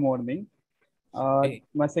early in the morning.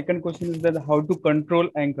 My second question is that how to control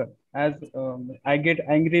anger, as I get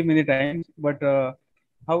angry many times, but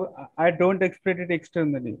how I don't express it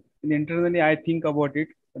externally. Internally, I think about it,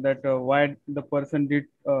 that why the person did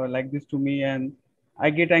like this to me, and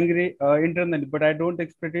I get angry internally, but I don't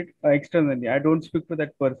express it externally. I don't speak to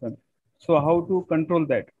that person. So how to control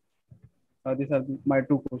that? These are my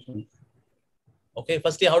two questions. Okay,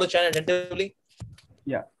 firstly, how to chant attentively?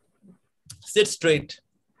 Yeah. Sit straight.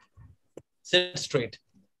 Sit straight.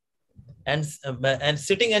 And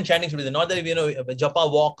sitting and chanting should be there. Not that,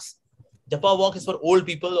 japa walks. Japa walk is for old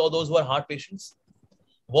people or those who are heart patients.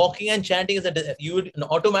 Walking and chanting is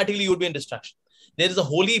automatically you would be in distraction. There is a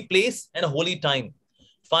holy place and a holy time.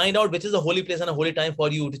 Find out which is a holy place and a holy time for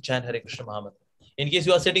you to chant Hare Krishna Mahamantra. In case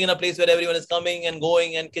you are sitting in a place where everyone is coming and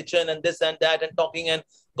going and kitchen and this and that and talking and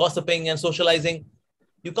gossiping and socializing,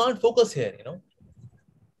 you can't focus here,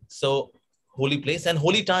 So holy place and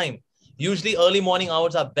holy time. Usually early morning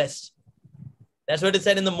hours are best. That's what it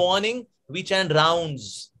said. In the morning, we chant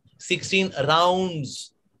rounds. 16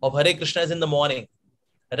 rounds of Hare Krishna is in the morning.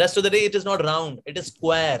 The rest of the day, it is not round. It is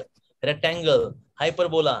square, rectangle,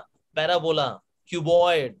 hyperbola, parabola,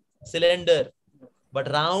 cuboid, cylinder.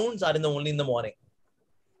 But rounds are only in the morning.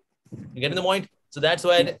 You get the point? So that's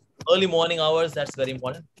why early morning hours, that's very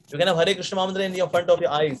important. You can have Hare Krishna Mahamantra in your front of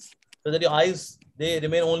your eyes, so that your eyes, they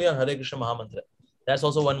remain only on Hare Krishna Mahamantra. That's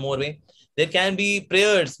also one more way. There can be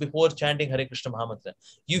prayers before chanting Hare Krishna Mahamantra.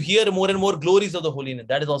 You hear more and more glories of the holy name.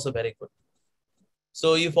 That is also very good.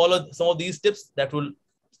 So you follow some of these tips, that will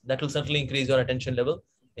certainly increase your attention level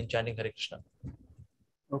in chanting Hare Krishna.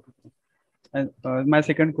 Okay. And my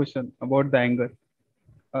second question about the anger.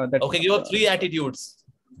 Okay, give up 3 attitudes: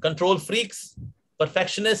 control freaks,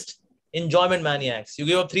 perfectionist, enjoyment maniacs. You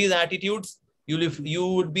give up 3 attitudes, you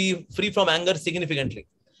would be free from anger significantly.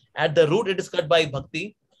 At the root, it is cut by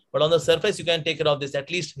bhakti, but on the surface, you can take care of this, at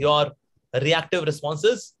least your reactive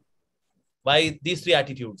responses, by these 3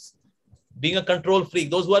 attitudes. Being a control freak,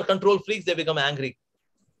 those who are control freaks, they become angry.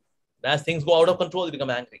 As things go out of control, they become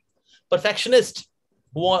angry. Perfectionist,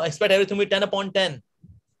 who expect everything to be 10 upon 10.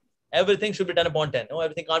 Everything should be 10 upon 10. No,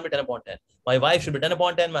 everything can't be 10 upon 10. My wife should be 10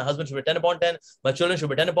 upon 10. My husband should be 10 upon 10. My children should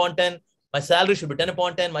be 10 upon 10. My salary should be 10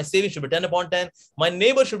 upon 10. My savings should be 10 upon 10. My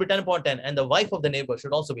neighbor should be 10 upon 10. And the wife of the neighbor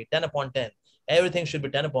should also be 10 upon 10. Everything should be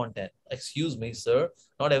 10 upon 10. Excuse me, sir.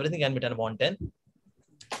 Not everything can be 10 upon 10.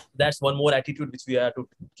 That's one more attitude which we have to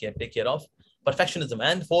take care of. Perfectionism.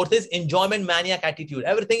 And fourth is enjoyment maniac attitude.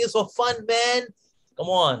 Everything is for fun, man. Come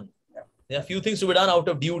on. There are few things to be done out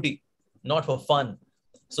of duty, not for fun.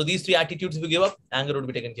 So these 3 attitudes, if you give up, anger would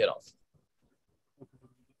be taken care of.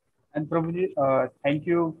 And Prabhuji, thank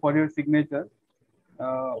you for your signature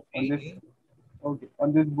on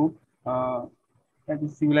this book. That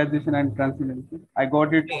is Civilization and Transcendency. I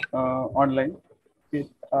got it online. Okay.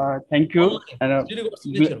 Thank you. And, you got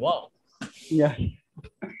signature? Wow. Yeah.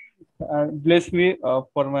 Bless me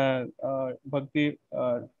for my bhakti.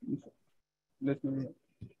 Bless me.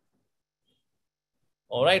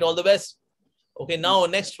 All right. All the best. Okay, now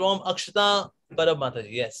next from Akshata Parab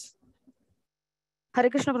Mataji. Yes. Hare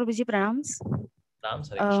Krishna Prabhuji, pranams. Pranams,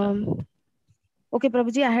 Hare Krishna. Okay,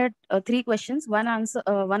 Prabhuji, I had 3 questions. One answer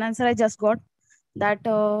I just got, that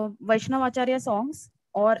Vaishnavacharya songs,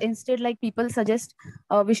 or instead like people suggest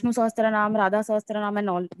Vishnu Sahasranam, Radha Sahasranam and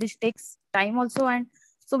all, which takes time also, and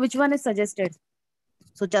so which one is suggested?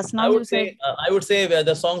 So just now you said. I would say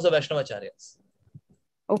the songs of Vaishnavacharyas.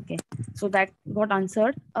 Okay, so that got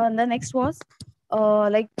answered. The next was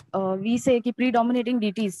we say ki predominating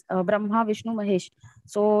deities, Brahma, Vishnu, Mahesh.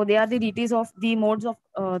 So they are the deities of the modes of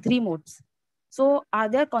 3 modes. So are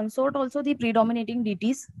there consort also the predominating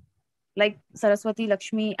deities like Saraswati,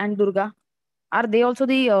 Lakshmi and Durga? Are they also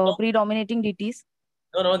the predominating deities?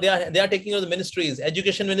 No, they are taking over the ministries.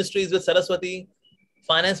 Education ministries with Saraswati,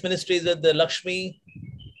 finance ministries with the Lakshmi,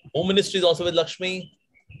 home ministries also with Lakshmi,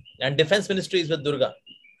 and defense ministries with Durga.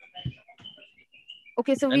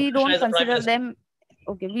 Okay, so we don't consider them.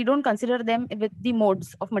 Okay, we don't consider them with the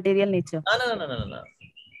modes of material nature. No.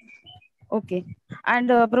 Okay, and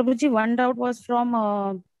Prabhuji, one doubt was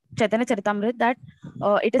from Chaitanya Charitamrita, that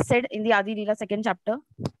it is said in the Adi Lila 2nd chapter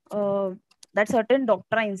that certain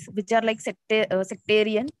doctrines which are like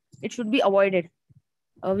sectarian, it should be avoided,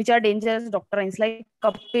 which are dangerous doctrines like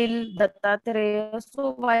Kapil, Dattatreya.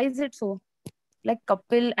 So why is it so? Like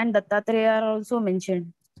Kapil and Dattatreya are also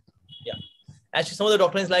mentioned. Yeah, actually some of the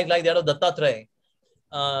doctrines like that of Dattatreya.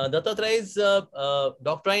 Dattatreya's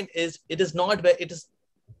doctrine is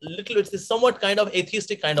somewhat kind of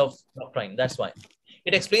atheistic kind of doctrine. That's why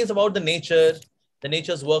it explains about the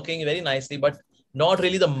nature's working very nicely, but not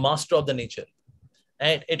really the master of the nature,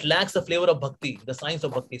 and it lacks the flavor of bhakti, the science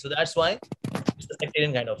of bhakti. So that's why it's a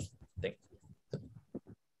sectarian kind of thing.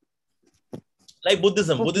 Like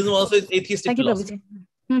Buddhism. Okay. Buddhism also is atheistic. Thank you, philosophy.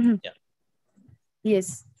 Prabhuji. Yeah.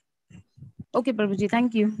 Yes. Okay, Prabhuji.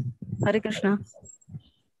 Thank you. Hare Krishna.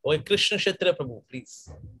 Okay, Krishna Kshetra Prabhu,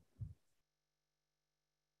 please.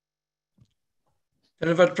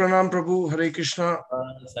 Dandavat Pranam Prabhu, Hare Krishna.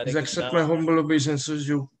 Please accept my humble obeisances.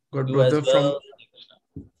 You got brother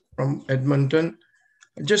from Edmonton.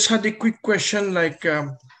 I just had a quick question,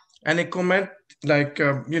 and a comment,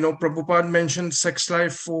 Prabhupada mentioned sex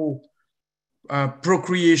life for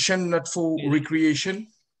procreation, not for recreation.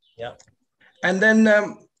 Yeah. And then,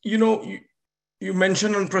 you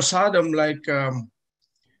mentioned on prasadam,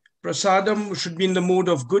 prasadam should be in the mood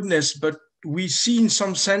of goodness, but we see in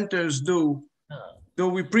some centers, though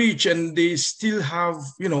we preach and they still have,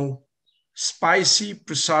 spicy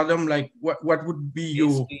prasadam, like what would be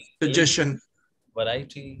your suggestion?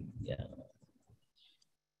 Variety, yeah.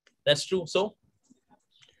 That's true. So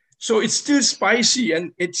it's still spicy,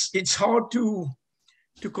 and it's hard to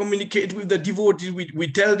communicate with the devotees. We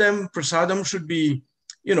tell them prasadam should be,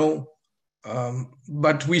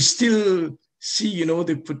 but we still see,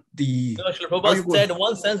 they put the... No, Prabhupada said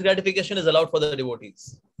one sense gratification is allowed for the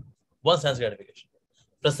devotees. One sense gratification.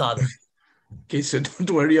 Prasadam. Okay, so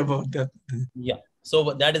don't worry about that. Yeah,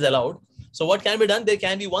 so that is allowed. So what can be done? There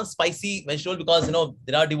can be one spicy vegetable, because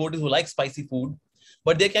there are devotees who like spicy food,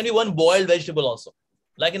 but there can be one boiled vegetable also.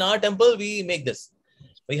 Like in our temple, we make this.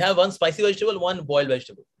 We have one spicy vegetable, one boiled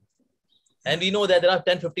vegetable. And we know that there are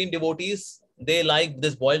 10-15 devotees, they like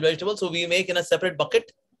this boiled vegetable. So we make in a separate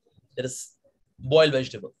bucket, there is boiled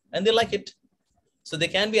vegetable, and they like it. So there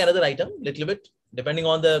can be another item, little bit, depending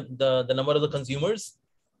on the number of the consumers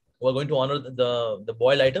who are going to honor the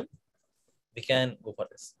boiled item. We can go for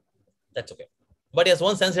this. That's okay. But yes,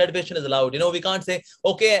 one sense gratification is allowed. We can't say,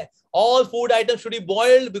 okay, all food items should be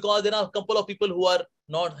boiled because there are a couple of people who are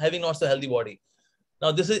not so healthy body.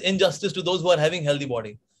 Now, this is injustice to those who are having healthy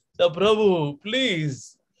body. So, Prabhu,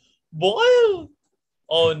 please, boil.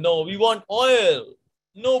 Oh, no, we want oil.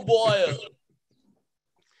 No boil.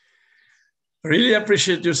 Really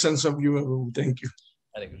appreciate your sense of humor, Prabhu. Thank you.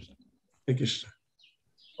 Hare Krishna. Hare Krishna.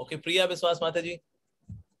 Okay, Priya Biswas Mataji.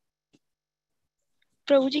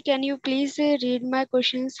 Prabhuji, can you please read my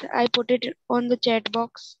questions? I put it on the chat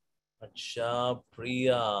box. Acha,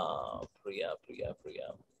 Priya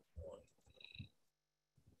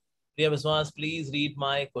Biswas, please read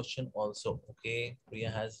my question also. Okay, Priya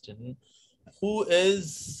has written. Who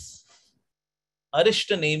is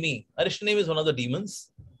Arishtanemi? Arishtanemi is one of the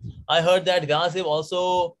demons. I heard that Vyasadev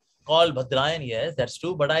also called Bhadrayan. Yes, that's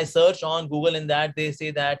true. But I searched on Google, in that they say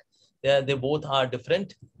that they both are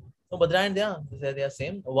different. No, Bhadrayan, they are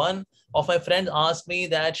same. One of my friends asked me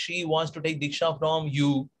that she wants to take Diksha from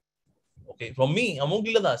you. Okay, from me, Amogh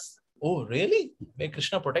Lila Das. Oh, really? May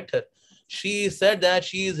Krishna protect her. She said that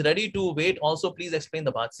she is ready to wait. Also, please explain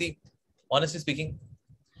the path. See, honestly speaking,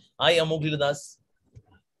 I, Amogh Lila Das,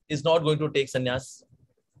 is not going to take sannyas.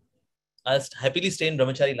 I'll happily stay in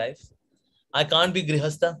brahmachari life. I can't be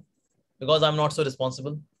grihastha because I'm not so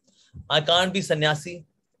responsible. I can't be sannyasi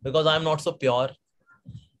because I'm not so pure.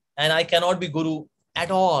 And I cannot be guru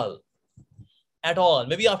at all. At all.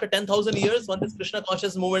 Maybe after 10,000 years, when this Krishna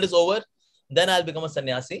conscious movement is over, then I'll become a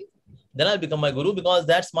sannyasi. Then I'll become my guru, because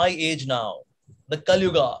that's my age now. The Kali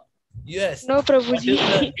Yuga. Yes. No,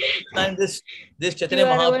 Prabhuji. Time this Chaitanya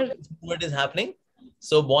Mahaprabhu movement is happening.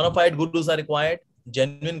 So bona fide gurus are required.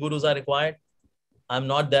 Genuine gurus are required. I'm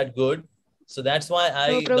not that good. So that's why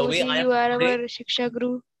the way I am you are today, our Shiksha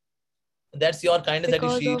Guru. That's your kindness that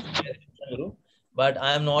you see. Guru. But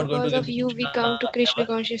I am not going to. Because of you, we come to Krishna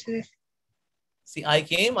consciousness. See, I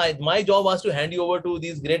came. My job was to hand you over to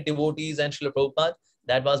these great devotees and Srila Prabhupada.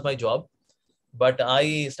 That was my job. But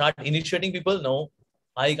I start initiating people. No,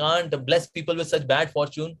 I can't bless people with such bad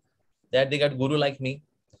fortune that they got guru like me.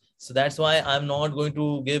 So that's why I'm not going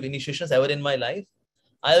to give initiations ever in my life.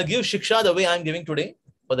 I'll give shiksha the way I'm giving today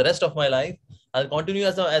for the rest of my life. I'll continue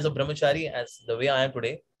as a brahmachari as the way I am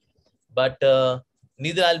today. But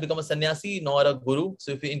neither I'll become a sannyasi nor a guru.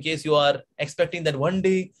 So if in case you are expecting that one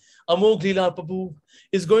day Amogh Lila Prabhu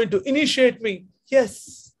is going to initiate me,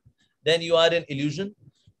 yes, then you are in illusion.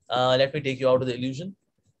 Let me take you out of the illusion.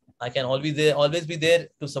 I can always be there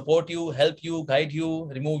to support you, help you, guide you,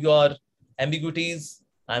 remove your ambiguities.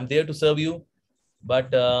 I'm there to serve you.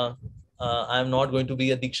 But I'm not going to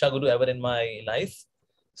be a Diksha Guru ever in my life.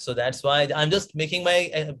 So that's why I'm just making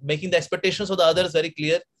the expectations of the others very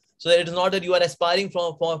clear. So that it is not that you are aspiring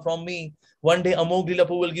from me. One day Amogh Lila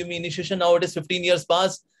Prabhu will give me initiation. Now it is 15 years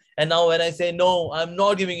past. And now when I say, no, I'm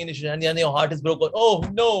not giving initiation, and your heart is broken. Oh,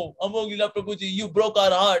 no, Amogh Lila Prabhuji, you broke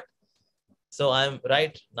our heart. So I'm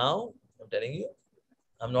right now, I'm telling you,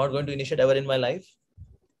 I'm not going to initiate ever in my life.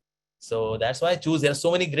 So that's why I choose. There are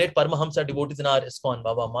so many great Paramahamsa devotees in our ISKCON.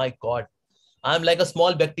 Baba, my God. I'm like a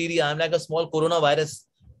small bacteria. I'm like a small coronavirus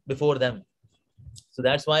before them. So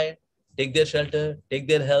that's why take their shelter, take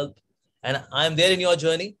their help. And I'm there in your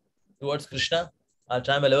journey towards Krishna. I'll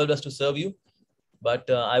try my level best to serve you. But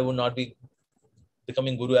I will not be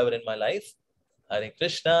becoming guru ever in my life. Hare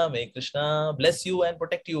Krishna, may Krishna bless you and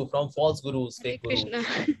protect you from false gurus, fake gurus.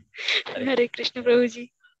 Hare Krishna,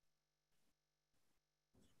 Prabhuji.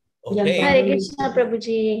 Okay. Hare Krishna,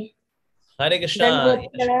 Prabhuji. Hare Krishna.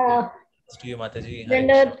 Dandavad to you, Mataji.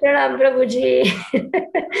 Dandavad Pranam, Prabhuji.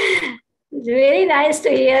 It's very nice to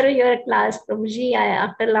hear your class, Prabhuji.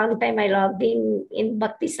 After a long time, I logged in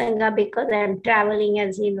Bhakti Sangha because I'm traveling,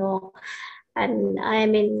 as you know, and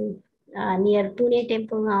I'm in near Pune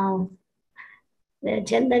temple now. The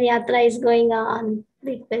Chandan Yatra is going on,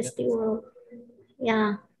 big festival.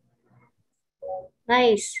 Yeah,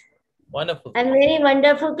 nice. Wonderful. And very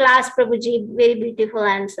wonderful class, Prabhuji. Very beautiful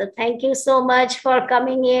answer. Thank you so much for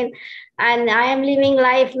coming in. And I am living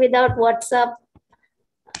life without WhatsApp.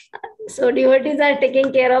 So devotees are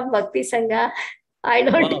taking care of Bhakti Sangha. I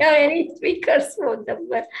don't have any speakers for them.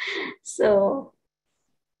 So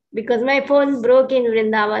because my phone broke in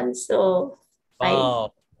Vrindavan. So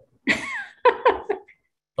Wow.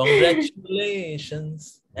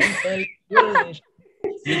 Congratulations and celebrations.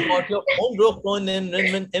 You got your phone broken in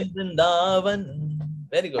Vrindavan.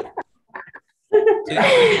 Very good. So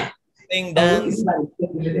you sing, dance.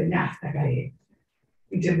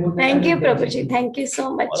 Thank you, Prabhuji. Thank you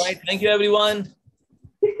so much. All right. Thank you, everyone.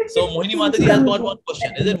 So Mohini Mataji has got one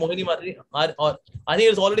question. Is it Mohini Mataji? Or I think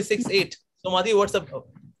it's already 6:08. So Mataji, what's up?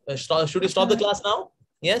 Should we stop the class now?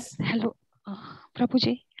 Yes. Hello,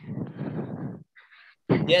 Prabhuji.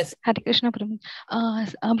 Yes. Hare Krishna, Prabhu.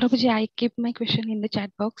 Prabhuji, I keep my question in the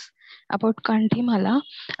chat box about Kanthi Mala.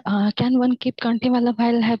 Can one keep Kanthi Mala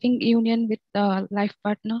while having union with life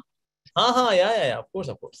partner? Yeah. Of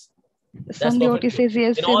course. Some devotee says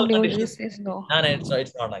yes, in some all devotee conditions. says no. No,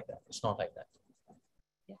 it's not like that. It's not like that.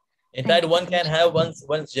 In fact, one can have once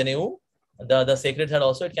Janeu, the sacred thread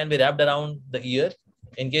also, it can be wrapped around the ear.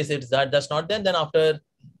 In case it's that's not then after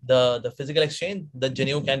the physical exchange, the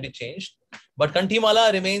Janeu can be changed. But Kanthi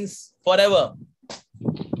Mala remains forever.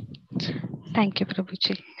 Thank you,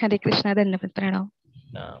 Prabhuji. Hare Krishna, Dhanyavad Pranam.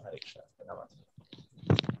 Hare Krishna.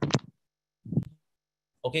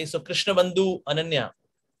 Okay, so Krishna Bandhu Ananya.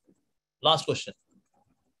 Last question.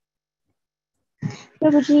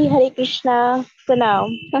 Prabhuji, Hare Krishna,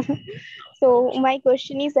 Pranam. So my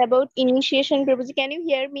question is about initiation. Prabhuji, can you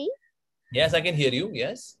hear me? Yes, I can hear you.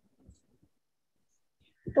 Yes.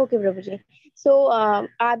 Okay, Prabhuji. So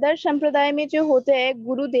आदर्श संप्रदाय में जो होते हैं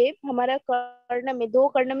गुरुदेव हमारा कर्ण में 2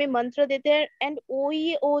 कर्ण में मंत्र देते हैं एंड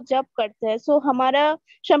वो जप करते हैं. सो हमारा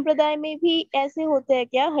संप्रदाय में भी ऐसे होते हैं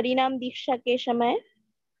क्या हरिनाम दीक्षा के समय?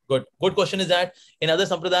 Good question is that in other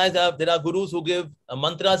sampradayas there are gurus who give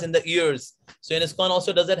mantras in the ears. So in ISKCON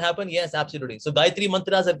also does that happen? Yes, absolutely. So Gayatri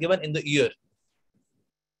mantras are given in the ear.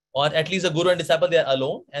 Or at least a guru and disciple, they are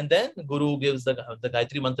alone. And then guru gives the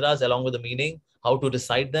Gayatri mantras along with the meaning, how to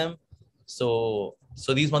recite them. So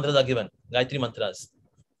these mantras are given, Gayatri mantras.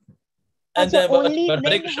 And then but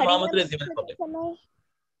Hare Krishna Mahamantra is given in public.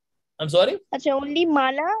 I'm sorry? Only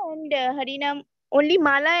Mala and Harinam. Only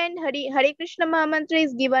Mala and Hare Krishna Mahamantra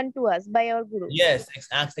is given to us by our Guru. Yes,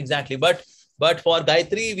 exactly. But for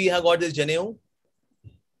Gayatri, we have got this Janeu.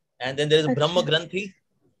 And then there is Brahma Granthi.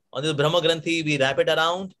 On this Brahma Granthi, we wrap it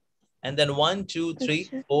around. And then 1, 2, 3,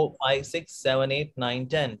 4, 5, 6, 7, 8, 9,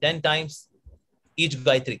 10. 10 times each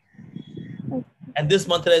Gayatri. And this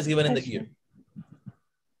mantra is given in the ear.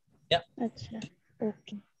 Yeah.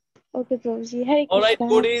 Okay, Prabhuji. Hare Krishna. All right,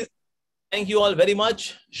 goodies. Thank you all very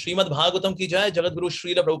much. Srimad Bhagavatam ki jai, Jagat Guru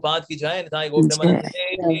Srila Prabhupada ki jai.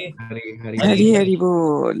 Hari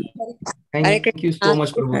Bol. Thank you so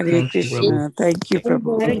much, Prabhu. Hare Krishna. Thank you,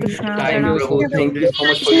 Prabhu. Thank you, Prabhu. Thank you so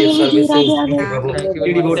much for your services. Thank you,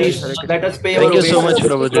 Prabhu. Devotees, let us pay our Thank you so much,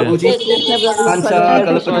 obeisances. Prabhuji. Kancha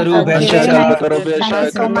kalpataru bhaisya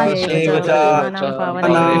devata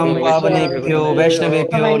anam pavanebhyo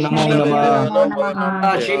vaishnavebhyo namo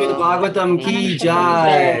namah. Srimad Bhagavatam ki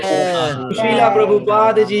jai. Srila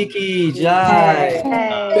Prabhupada ji ki jai.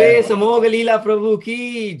 Grace Amogh Lila Prabhu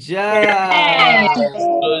ki jai.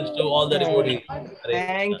 To all the devotees.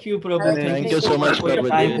 Thank you, Prabhu. Thank you so much, for your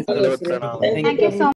time. Prabhuji. Thank you.